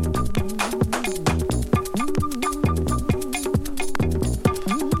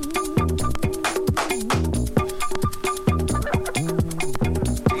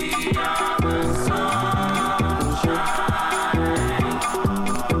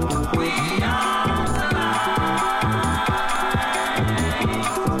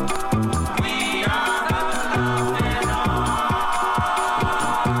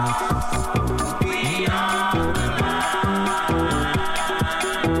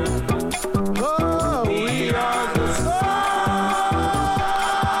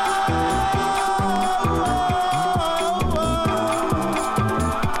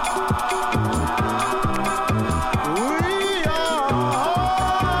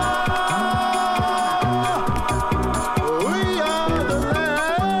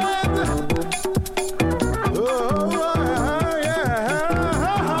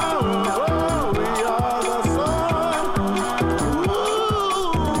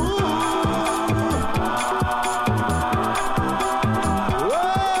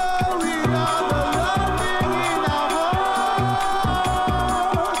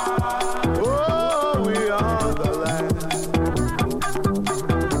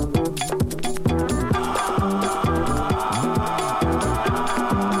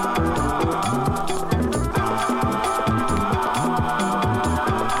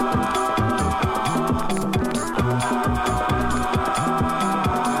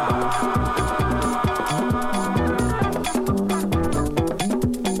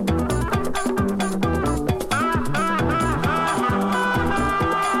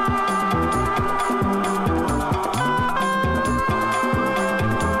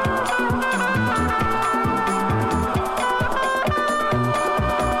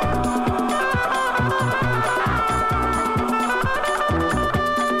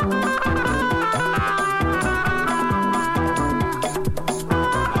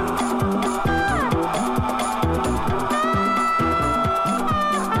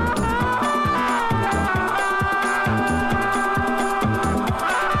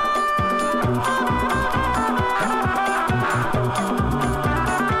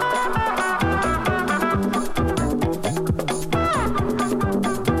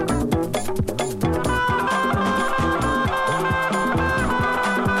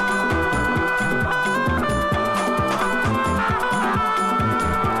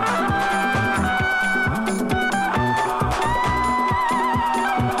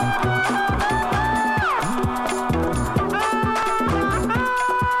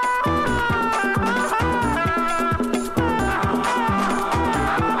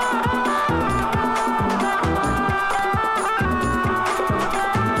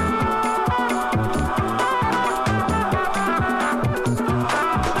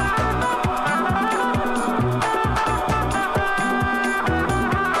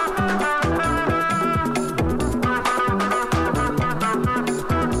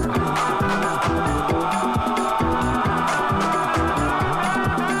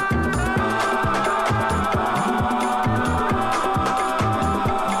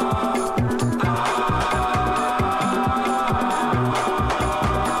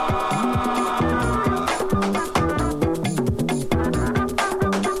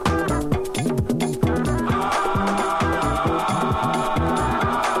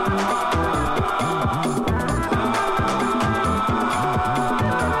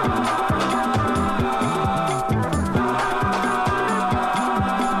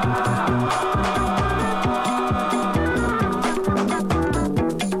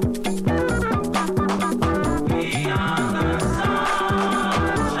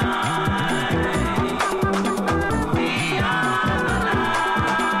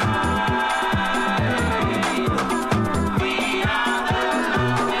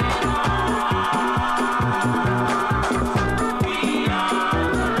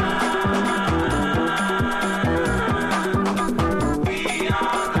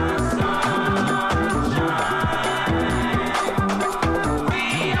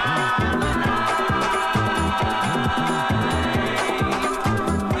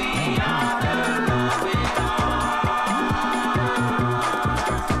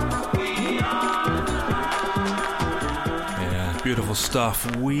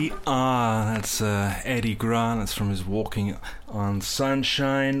 stuff. We Are. That's Eddie Grant. That's from his Walking on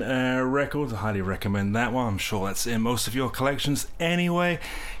Sunshine record. I highly recommend that one. I'm sure that's in most of your collections anyway.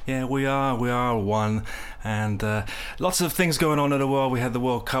 Yeah, we are one. And lots of things going on in the world. We had the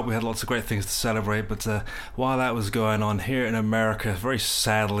World Cup. We had lots of great things to celebrate. But while that was going on here in America, very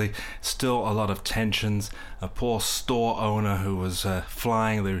sadly, still a lot of tensions. A poor store owner who was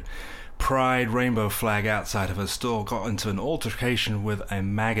flying the Pride rainbow flag outside of her store got into an altercation with a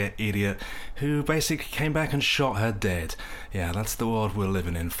MAGA idiot who basically came back and shot her dead. Yeah, that's the world we're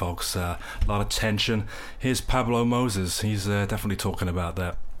living in, folks. A lot of tension. Here's Pablo Moses. He's definitely talking about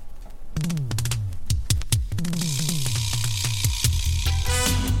that.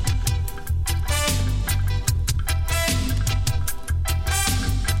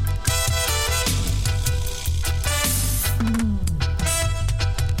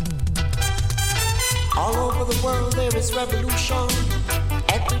 All over the world there is revolution.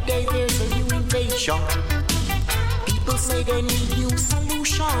 Every day there's a new invasion. People say they need new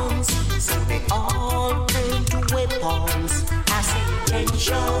solutions, so they all turn to weapons. I say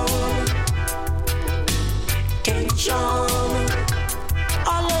tension, tension.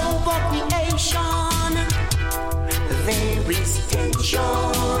 All over creation there is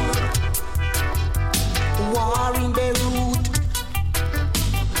tension. War in Beirut,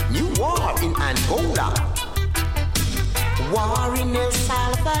 new war in Angola, war in El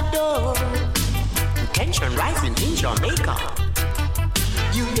Salvador, tension rising in Jamaica.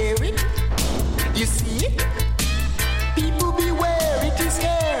 You hear it? You see it? People beware, it is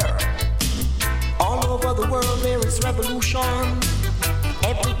here. All over the world there is revolution.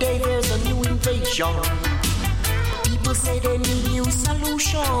 Every day there's a new invasion. People say they need new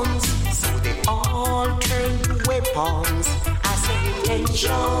solutions, so they all turn to weapons. I say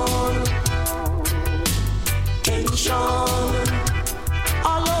tension, tension.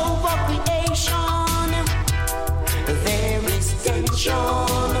 All over creation there is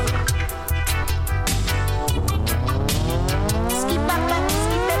tension. Skip back, back,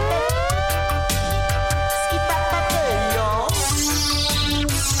 skip back, back. Skip back, back, back, yo.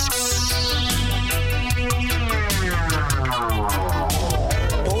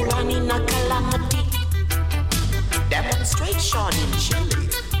 Poland in a calamity, demonstration in Chile,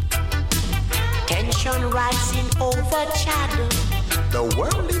 tension rising over Chad. The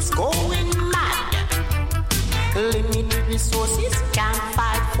world is going mad. Limited resources can't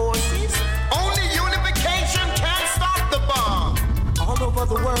fight forces. Only unification can stop the bomb. All over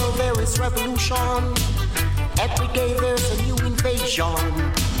the world there is revolution. Every day there's a new invasion.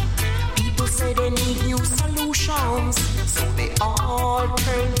 People say they need new solutions, so they all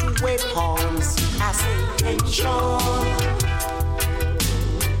turn to weapons. I say tension,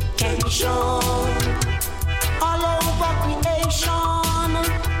 tension. All over creation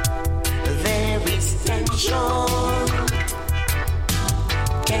there is tension,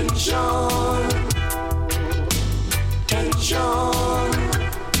 tension, tension.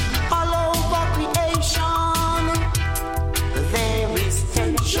 All over creation there is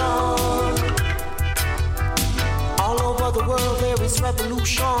tension. All over the world there is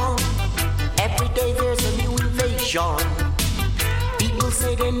revolution. Every day there's a new invasion. People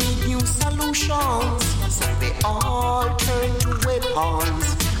say they need new solutions, so they all turn to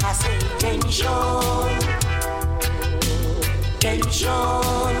weapons. I say tension, tension.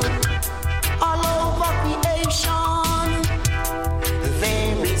 All over creation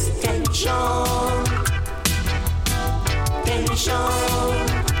there is tension, tension,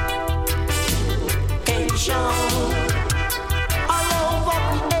 tension. All over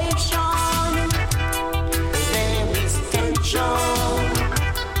creation there is tension,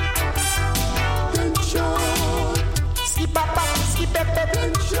 tension. Skip up, skip up,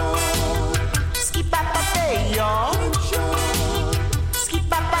 tension. Skip up, yo.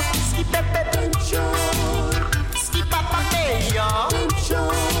 Skip up, skip up, tension. Skip up, yo. Tension,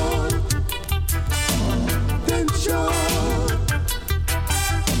 tension,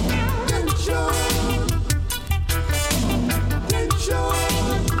 tension, tension,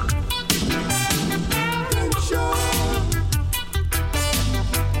 tension, tension.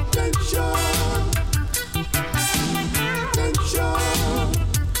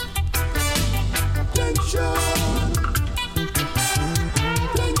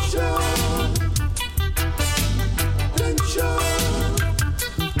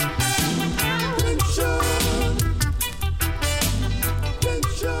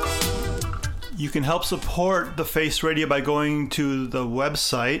 You can help support The Face Radio by going to the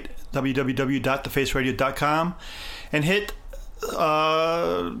website www.thefaceradio.com and hit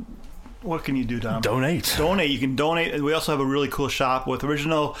what can you do, Dom? Donate. Donate. You can donate. We also have a really cool shop with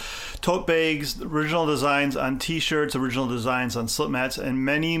original tote bags, original designs on T-shirts, original designs on slip mats, and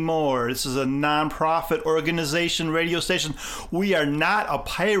many more. This is a non-profit organization radio station. We are not a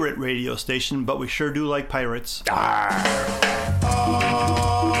pirate radio station, but we sure do like pirates.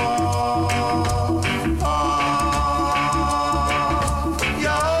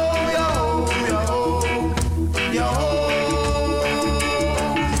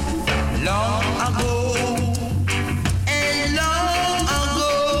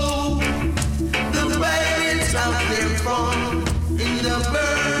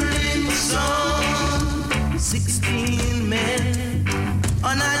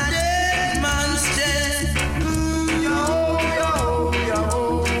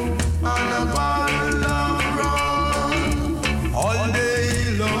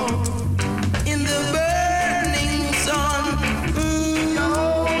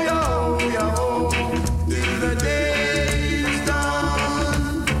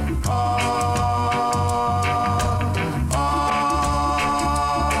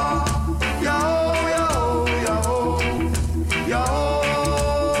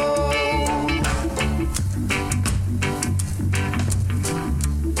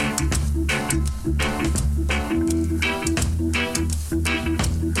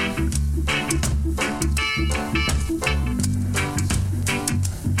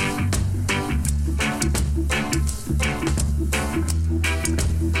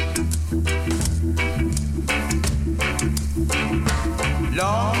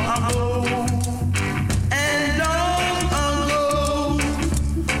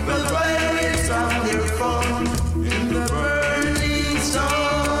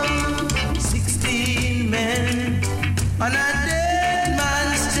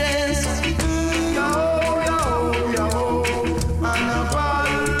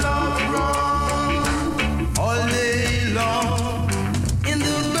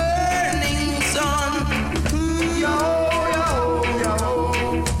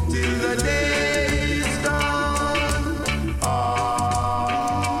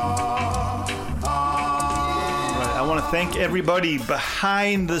 Thank everybody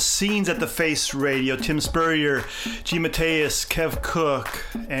behind the scenes at The Face Radio. Tim Spurrier, G. Mateus, Kev Cook,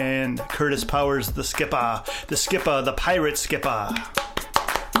 and Curtis Powers, the skipper, the pirate skipper.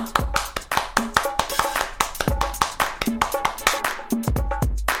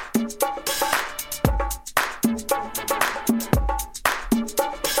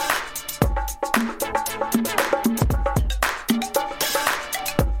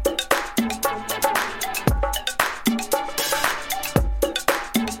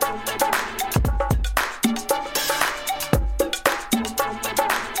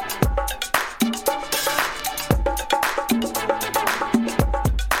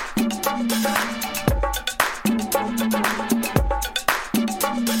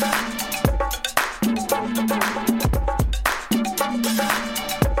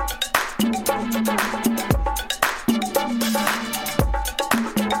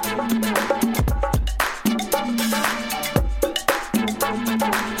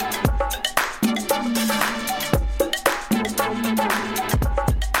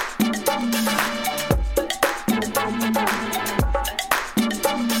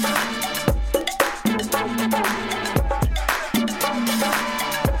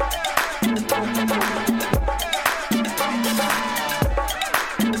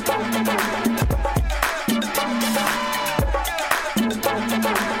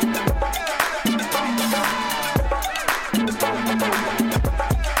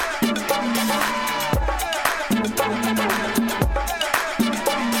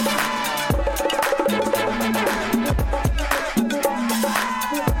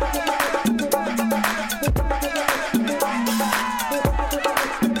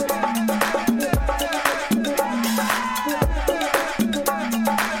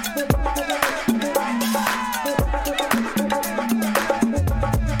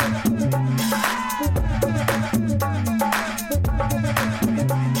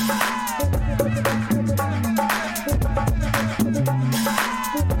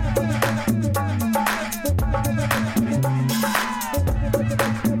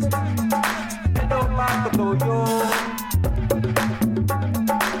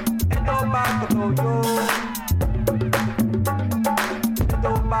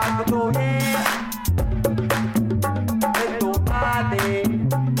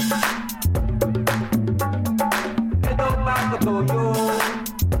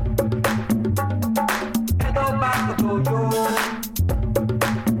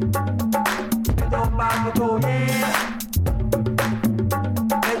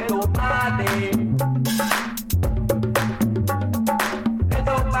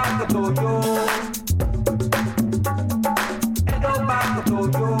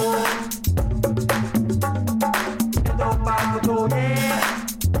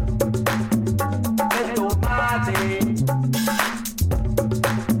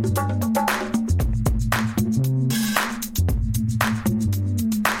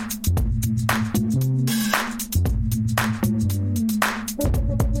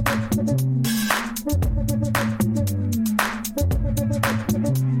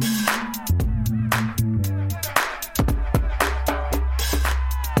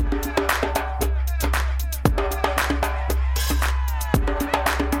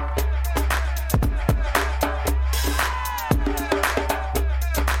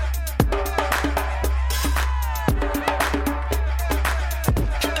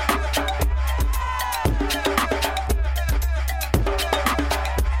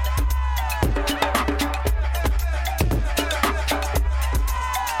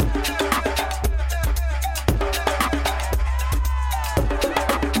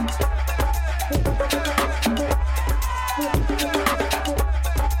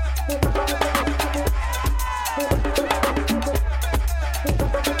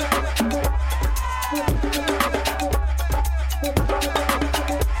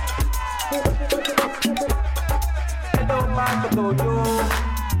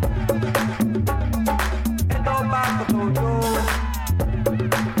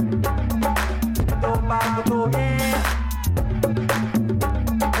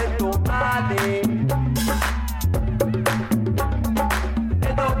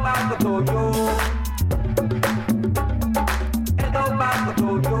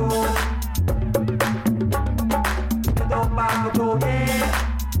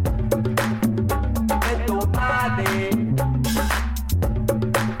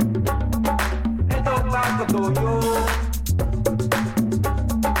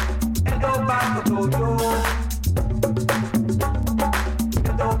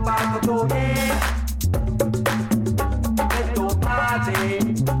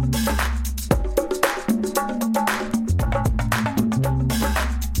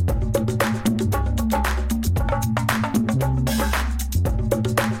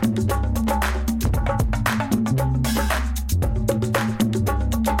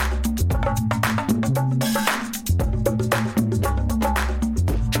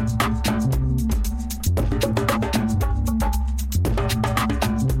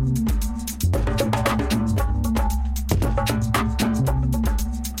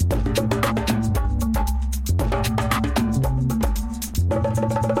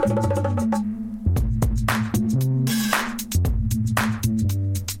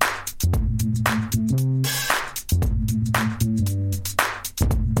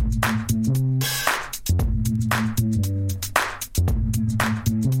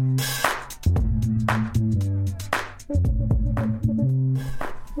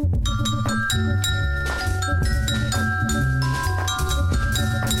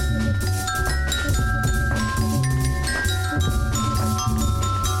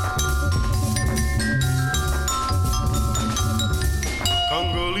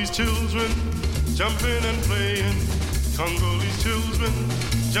 children jumping and playing, Congolese children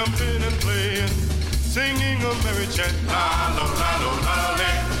jumping and playing, singing a merry chant, la lo la lo la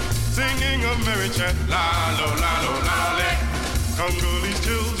le, singing a merry chant, la lo la lo la le. Congolese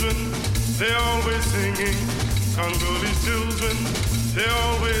children, they're always singing, Congolese children, they're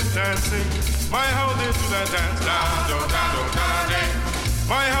always dancing. My how they do that dance, la do da do da da.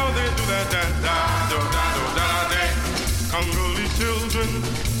 My how they do that dance, la do da do da da. Congolese children,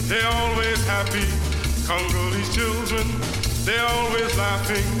 they're always happy. Congolese children, they're always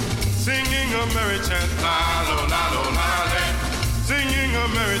laughing, singing a merry chant, la lo la lo la le, singing a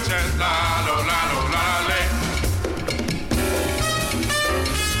merry chant, la lo la lo la le.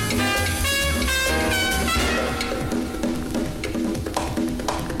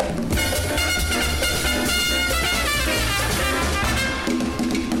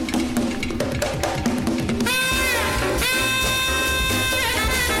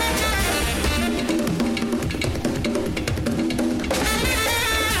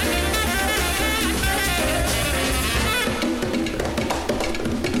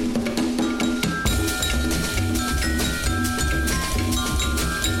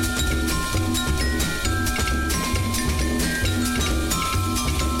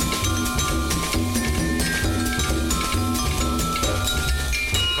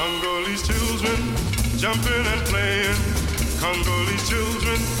 Congolese children jumping and playing, Congolese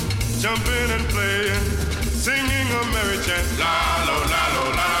children jumping and playing, singing a merry chant, la lo la lo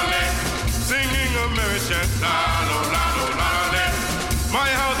la le, singing a merry chant, la lo la lo la le. My,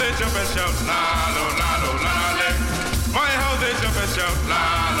 how they jump and shout, la, lo, la, lo, la, le. My, how they jump and shout, la,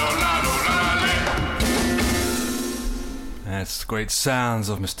 lo, la, lo, la, le. That's the great sounds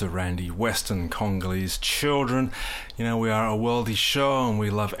of Mr. Randy Weston, Congolese Children. You know, we are a worldy show and we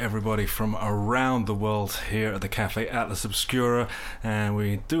love everybody from around the world here at the Cafe Atlas Obscura. And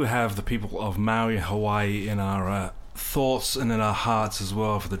we do have the people of Maui, Hawaii in our thoughts and in our hearts as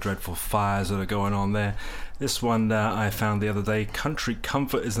well for the dreadful fires that are going on there. This one I found the other day. Country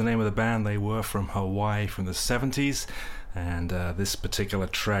Comfort is the name of the band. They were from Hawaii from the 70s. And this particular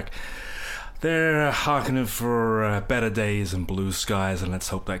track, they're hearkening for better days and blue skies, and let's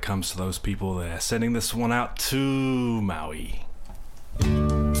hope that comes to those people there. Sending this one out to Maui.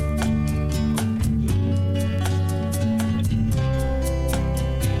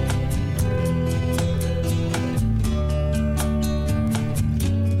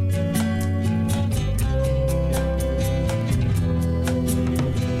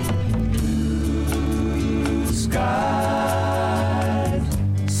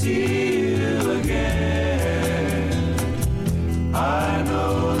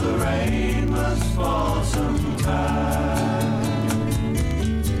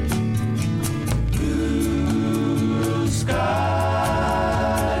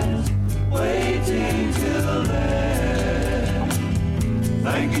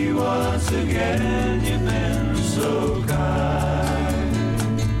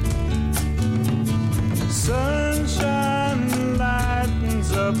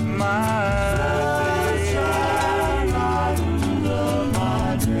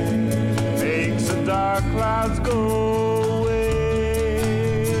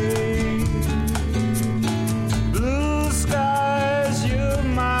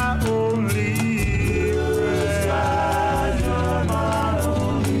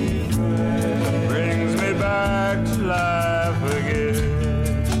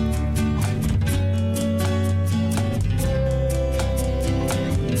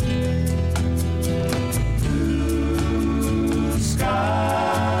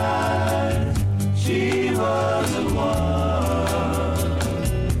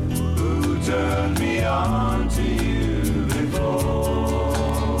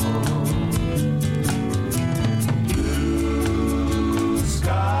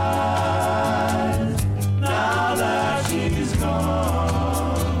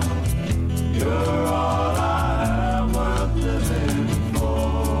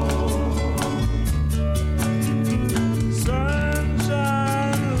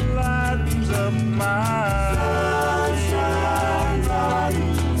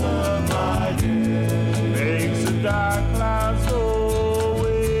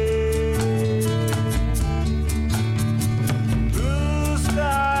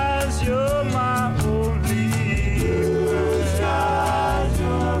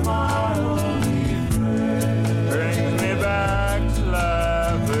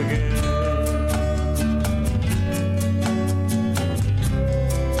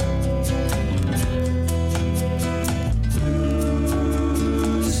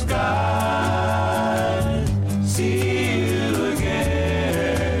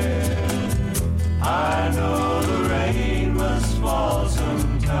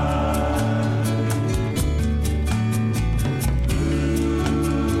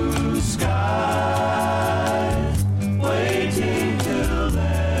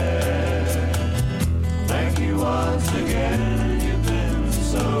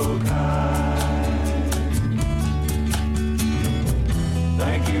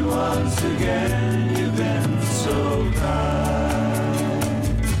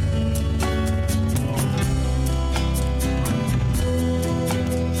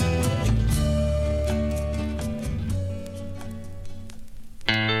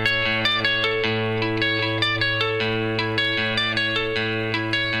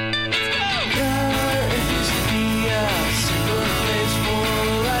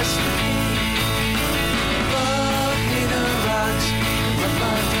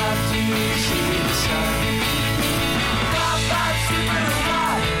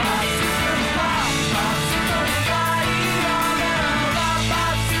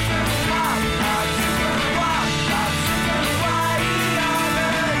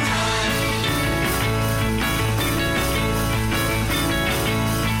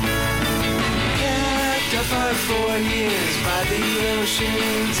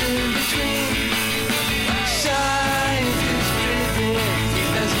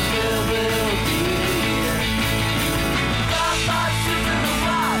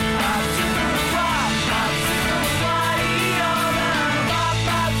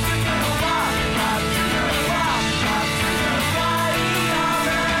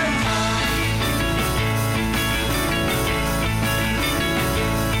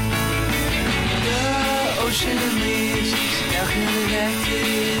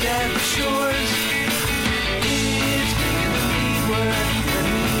 connected at the shores. It's been when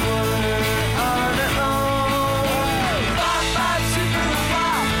we were on our own. Bop, bop, super,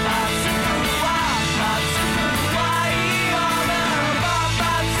 bop, bop, super, bop, bop, super, bop, bop,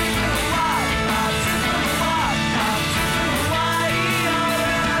 bop, super, bop, bop, super, bop, bop, super,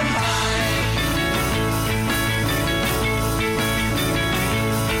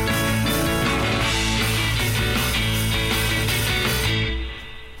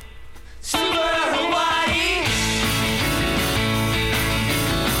 Super Hawaii.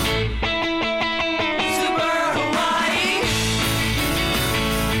 Super Hawaii.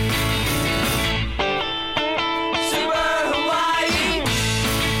 Super Hawaii.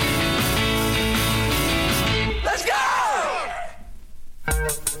 Let's go!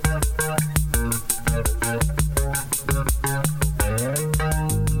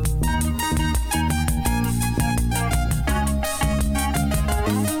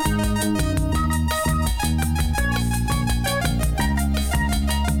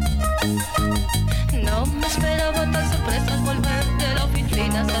 No me esperaba tal sorpresa al volver de la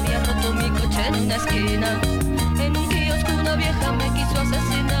oficina. Se había roto mi coche en una esquina. En un kiosco una vieja me quiso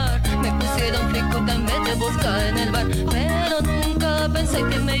asesinar. Me pusieron flicota en vez de vodka en el bar. Pero nunca pensé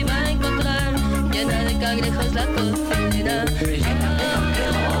que me iba a encontrar llena de cangrejos la cocina.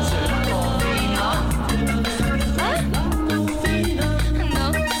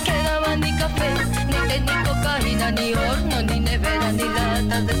 No quedaba ni café, ni té, ni cocaína, ni horno, ni nevera, ni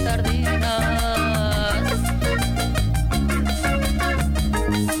latas de sardinas.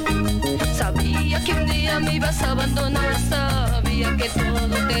 Sabía que un día me ibas a abandonar, sabía que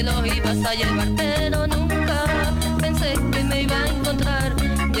todo te lo ibas a llevar, pero nunca pensé que me iba a encontrar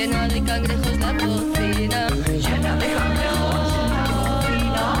llena de cangrejos la cocina. Llena de cangrejos la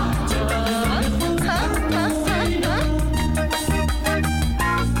cocina.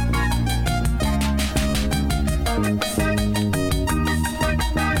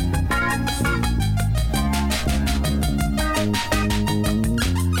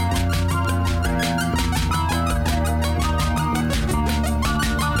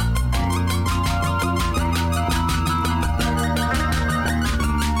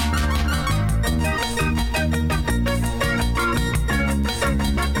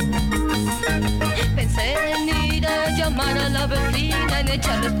 Pensé en ir a llamar a la vecina, en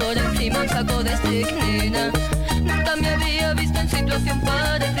echarles por encima un saco de estricnina. Nunca me había visto en situación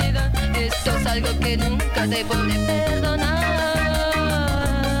parecida. Esto es algo que nunca te podré perdonar.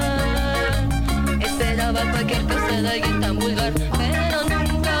 Esperaba cualquier cosa de alguien tan vulgar, pero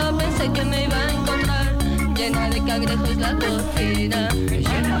nunca pensé que me iba a encontrar llena de cangrejos la cocina.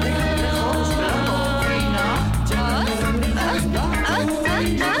 Llena de cangrejos la cocina.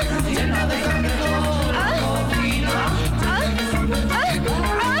 Llena de cangrejos la cocina.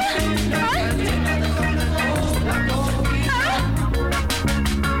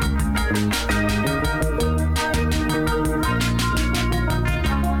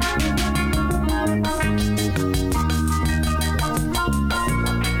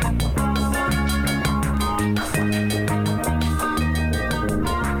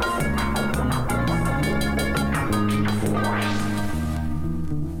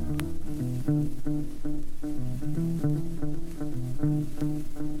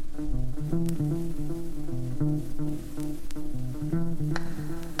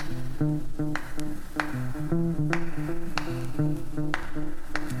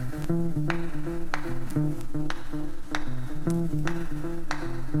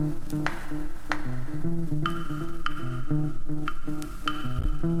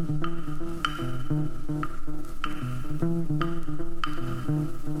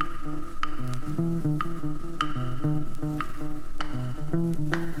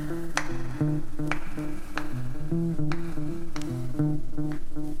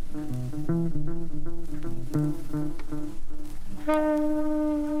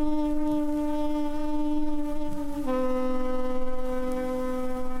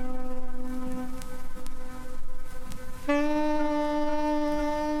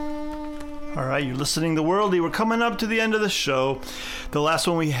 All right, you're listening to Worldy. We're coming up to the end of the show. The last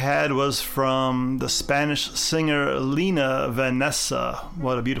one we had was from the Spanish singer Lina Vanessa.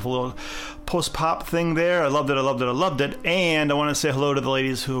 What a beautiful little post-pop thing there. I loved it, I loved it, I loved it. And I want to say hello to the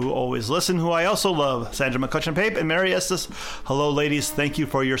ladies who always listen, who I also love. Sandra McCutcheon-Pape and Mary Estes. Hello, ladies. Thank you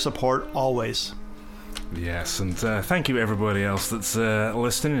for your support always. Yes, and thank you everybody else that's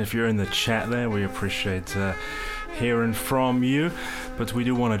listening. If you're in the chat there, we appreciate hearing from you. But we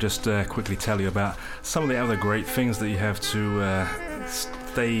do want to just quickly tell you about some of the other great things that you have to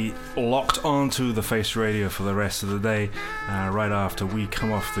stay locked onto the Face Radio for the rest of the day. Right after we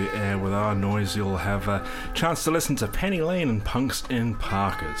come off the air with our noise, you'll have a chance to listen to Penny Lane and Punks in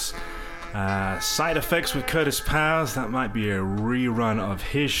Parkers. Side Effects with Curtis Powers, that might be a rerun of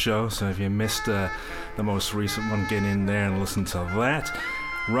his show, so if you missed the most recent one, get in there and listen to that.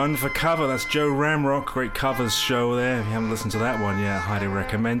 Run for Cover, that's Joe Ramrock, great covers show there. If you haven't listened to that one yet, I highly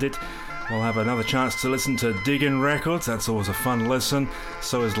recommend it. We'll have another chance to listen to Diggin' Records, that's always a fun listen.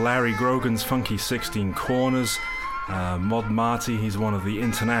 So is Larry Grogan's Funky 16 Corners. Mod Marty, he's one of the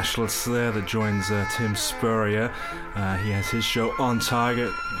internationalists there that joins Tim Spurrier. He has his show On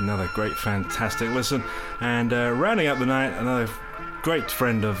Target, another great, fantastic listen. And rounding up the night, another great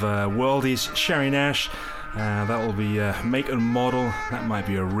friend of Worldy's, Sherry Nash. That will be Make and Model. That might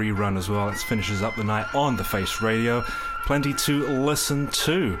be a rerun as well. It finishes up the night on the Face Radio. Plenty to listen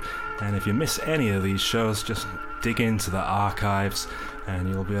to. And if you miss any of these shows, just dig into the archives and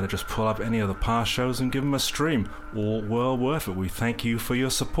you'll be able to just pull up any of the past shows and give them a stream. All well worth it. We thank you for your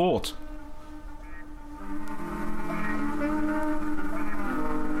support.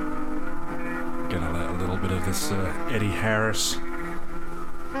 Gonna let a little bit of this Eddie Harris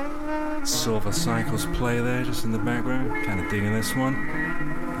Silver Cycles play there just in the background. Kind of digging this one.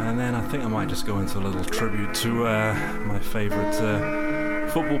 And then I think I might just go into a little tribute to my favourite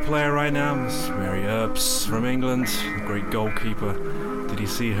football player right now, Miss Mary Earps from England, a great goalkeeper. Did you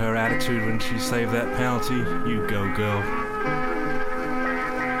see her attitude when she saved that penalty? You go, girl.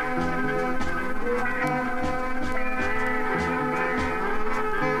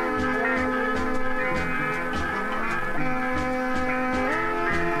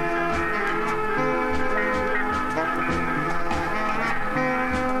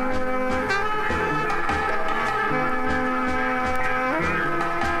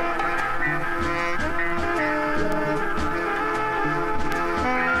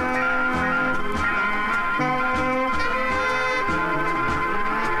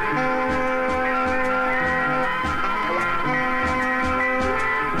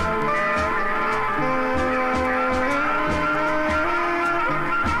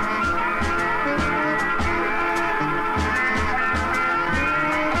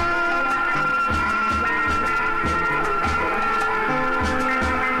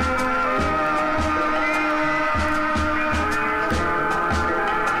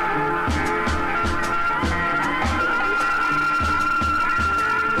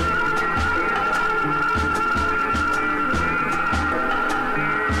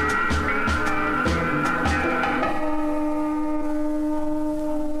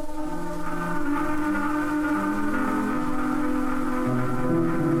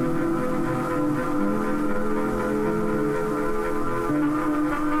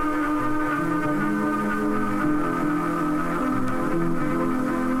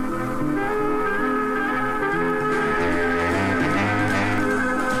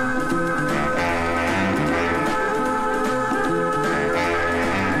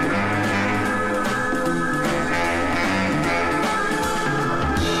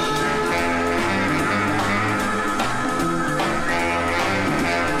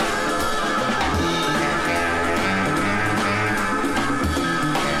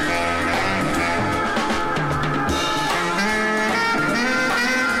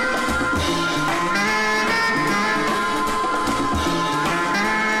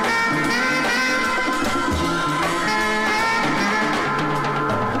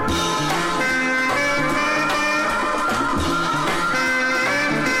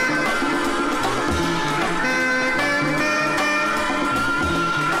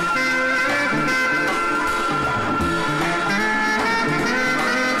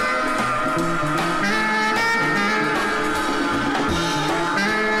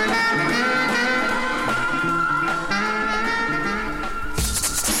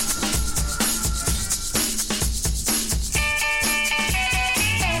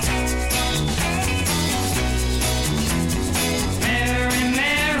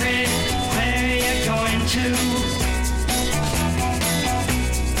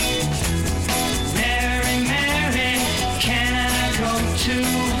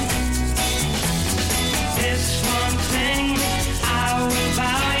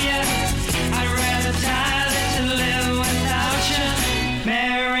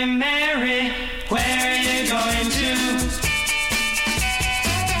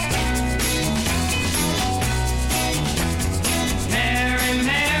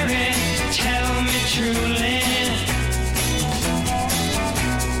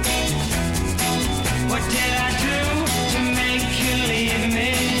 What did I do to make you leave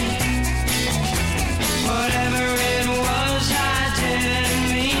me?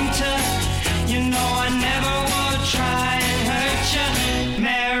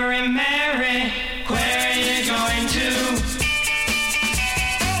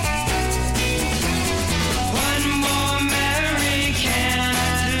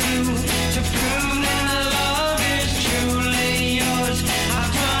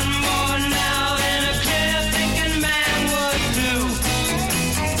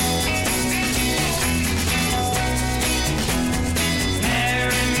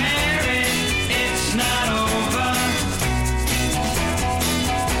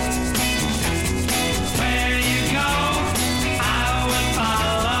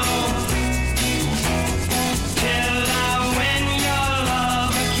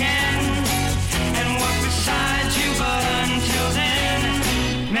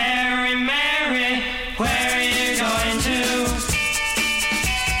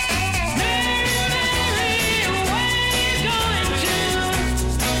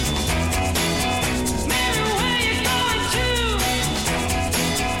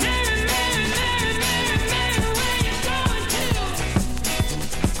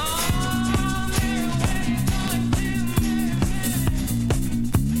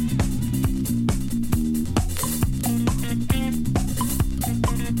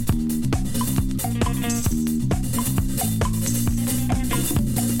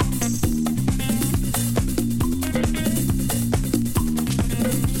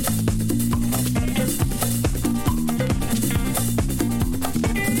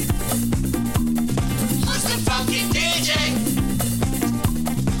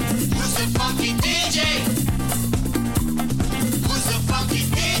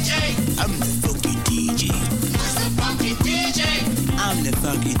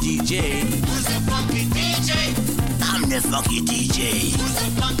 funky DJ? Who's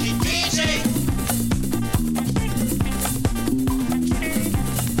the funky DJ?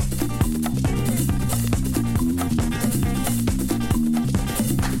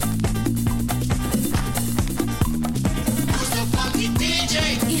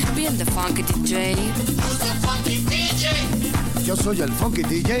 The funky DJ. Who's the funky DJ? Yo soy el funky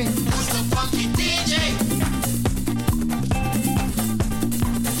DJ. Who's the funky DJ?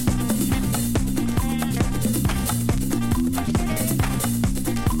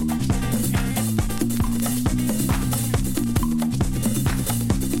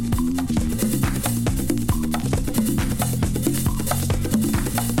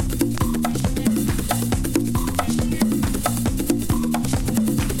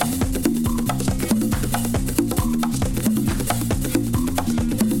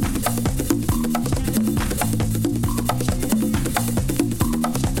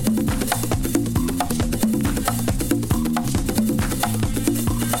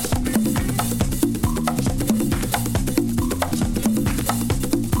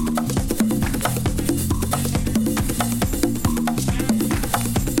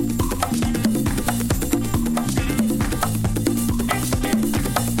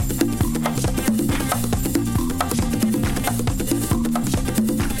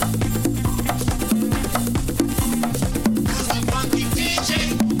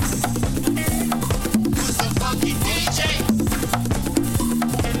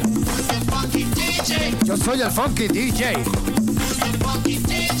 Yo soy el funky DJ. Who's the funky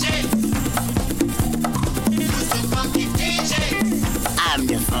DJ? Who's the funky DJ? I'm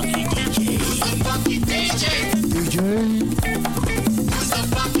the funky DJ. Who's the funky DJ? DJ. Who's the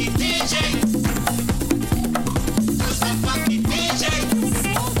funky DJ? Who's the funky DJ?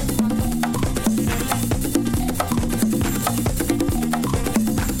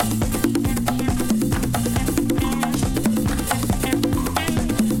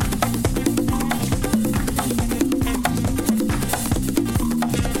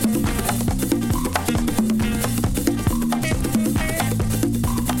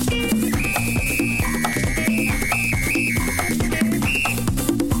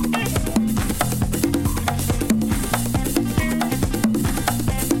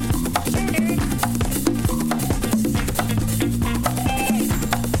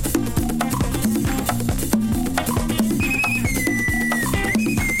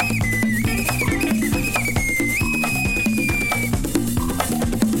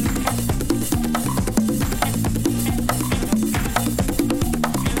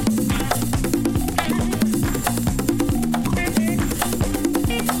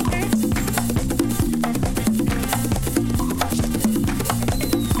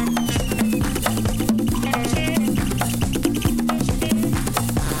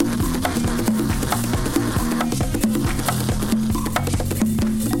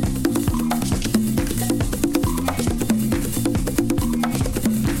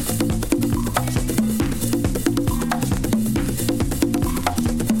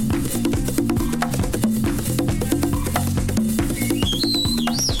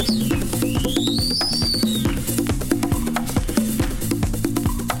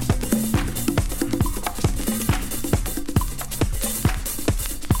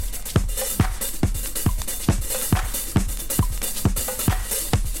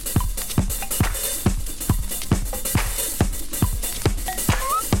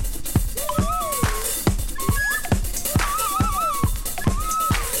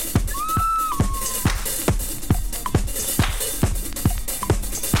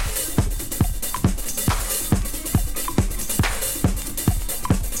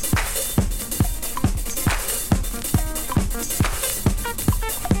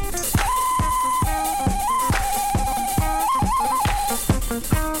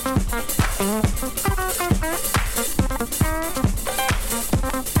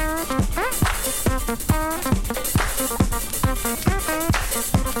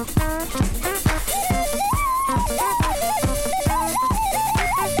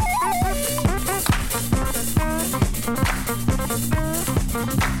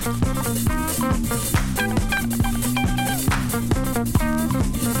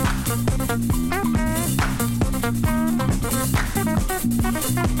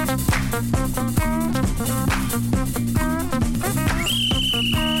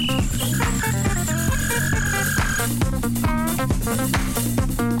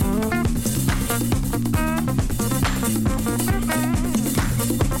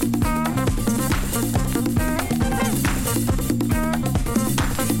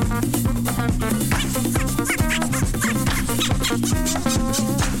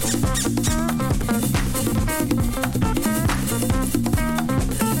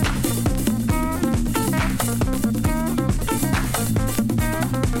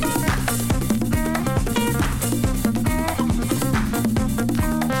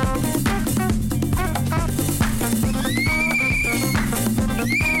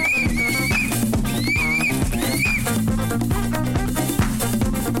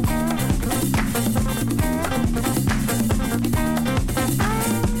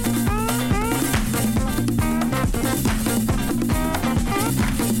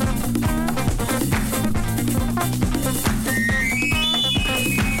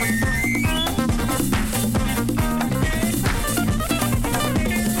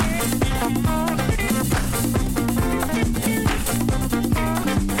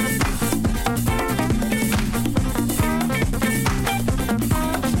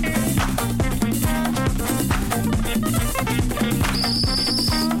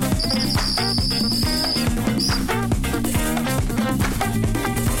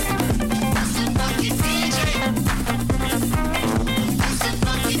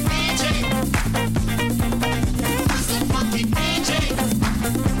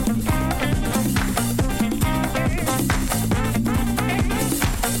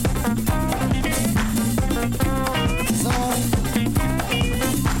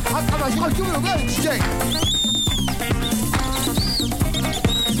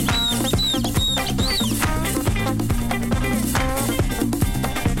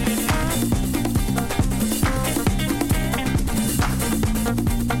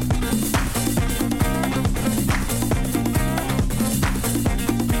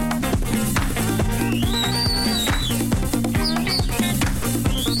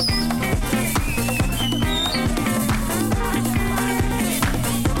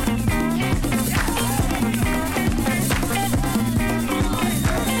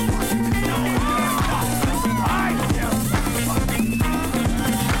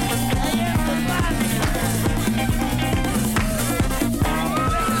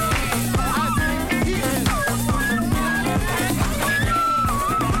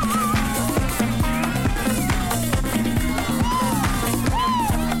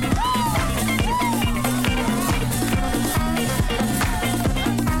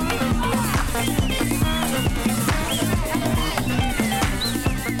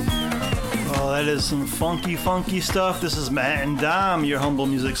 Some funky stuff. This is Matt and Dom, your humble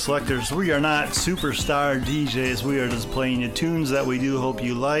music selectors. We are not superstar DJs. We are just playing you tunes that we do hope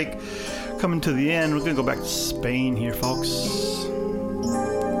you like. Coming to the end, we're going to go back to Spain here, folks.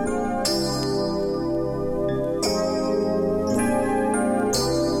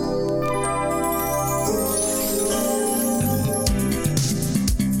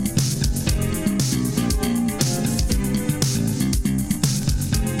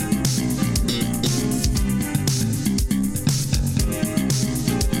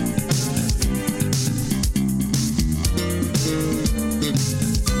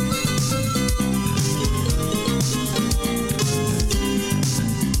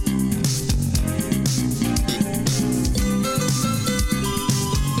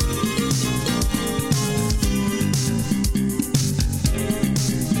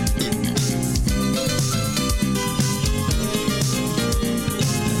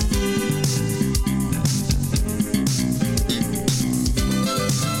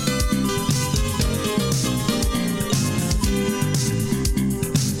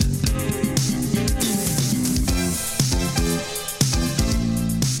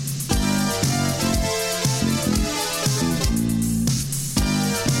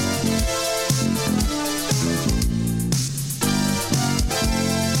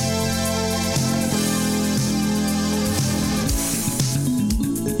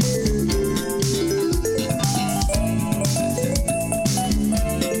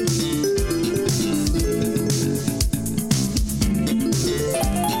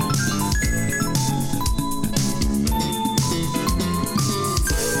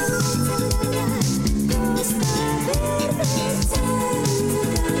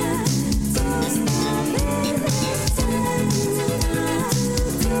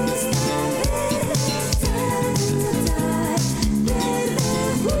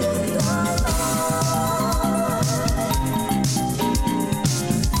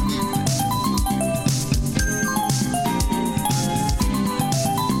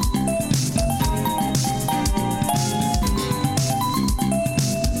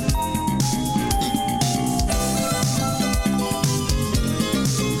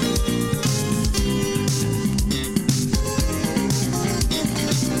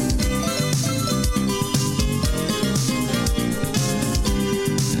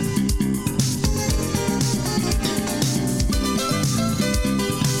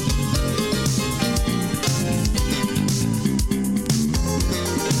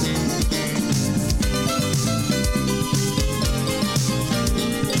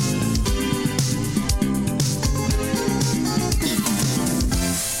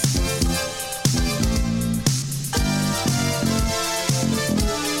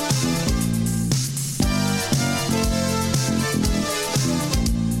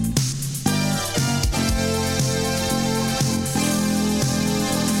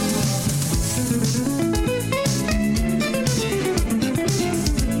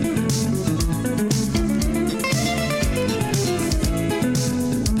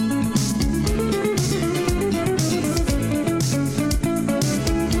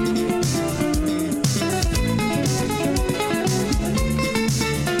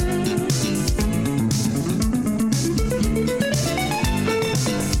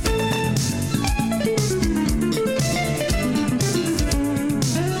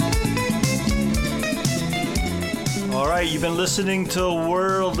 You've been listening to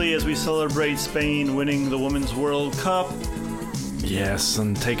Worldy as we celebrate Spain winning the Women's World Cup. Yes,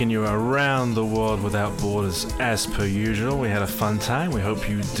 and taking you around the world without borders as per usual. We had a fun time. We hope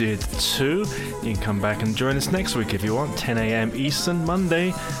you did too. You can come back and join us next week if you want, 10 a.m. Eastern,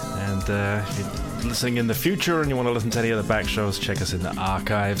 Monday. And if you're listening in the future and you want to listen to any other back shows, check us in the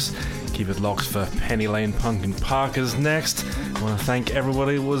archives. Keep it locked for Penny Lane Punk and Parker's next. I want to thank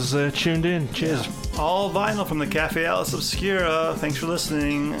everybody who was tuned in. Cheers. All vinyl from the Cafe Alice Obscura. Thanks for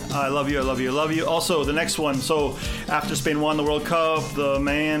listening. I love you, I love you, I love you. Also, the next one. So, after Spain won the World Cup, the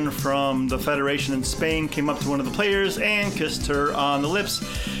man from the Federation in Spain came up to one of the players and kissed her on the lips.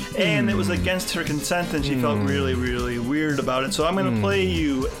 And it was against her consent, and she felt really, really weird about it. So, I'm going to play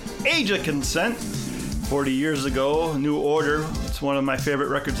you Age of Consent, 40 years ago, New Order. It's one of my favorite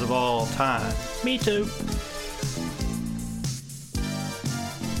records of all time. Me too.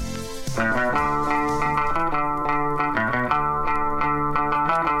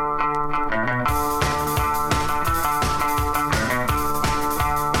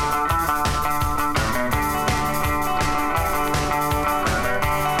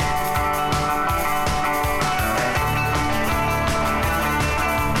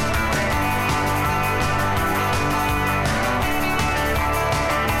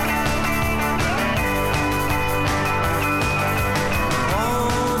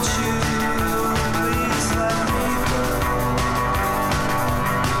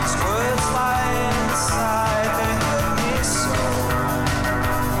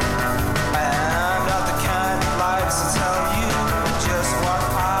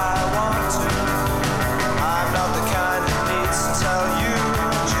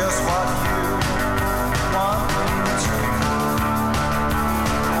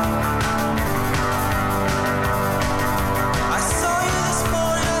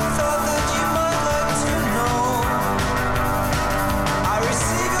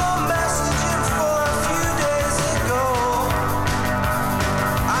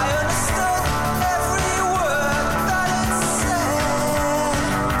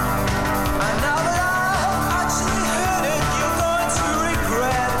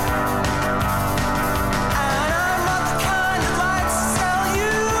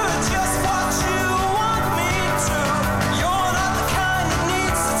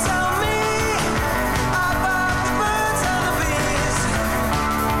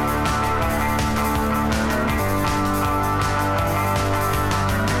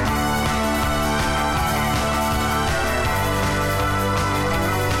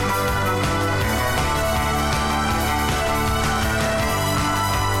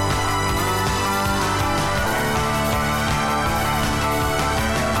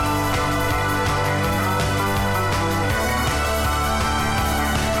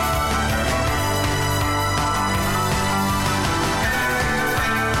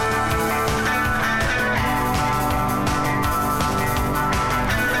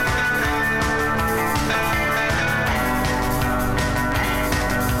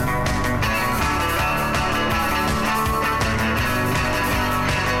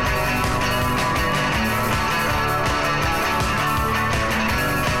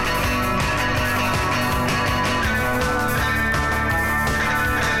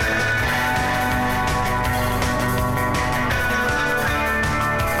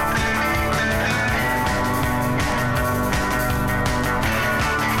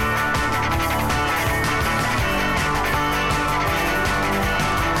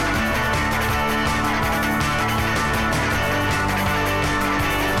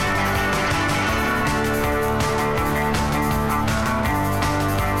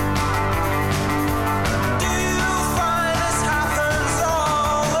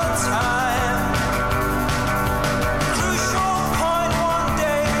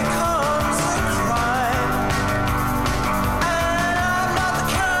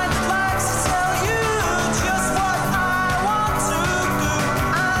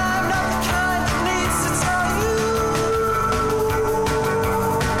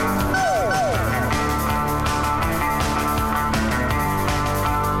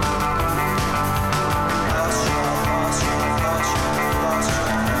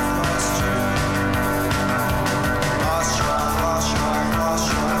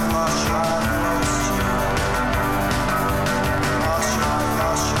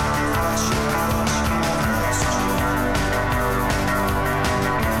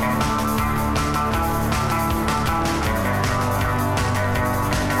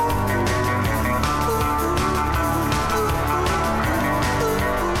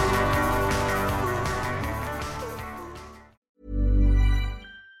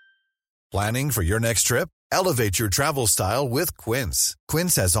 Planning for your next trip? Elevate your travel style with Quince.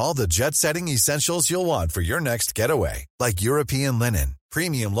 Quince has all the jet-setting essentials you'll want for your next getaway, like European linen,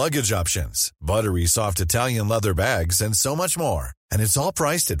 premium luggage options, buttery soft Italian leather bags, and so much more. And it's all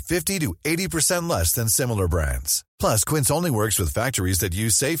priced at 50 to 80% less than similar brands. Plus, Quince only works with factories that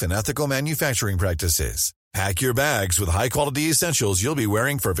use safe and ethical manufacturing practices. Pack your bags with high-quality essentials you'll be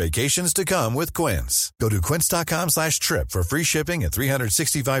wearing for vacations to come with Quince. Go to quince.com/trip for free shipping and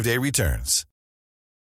 365-day returns.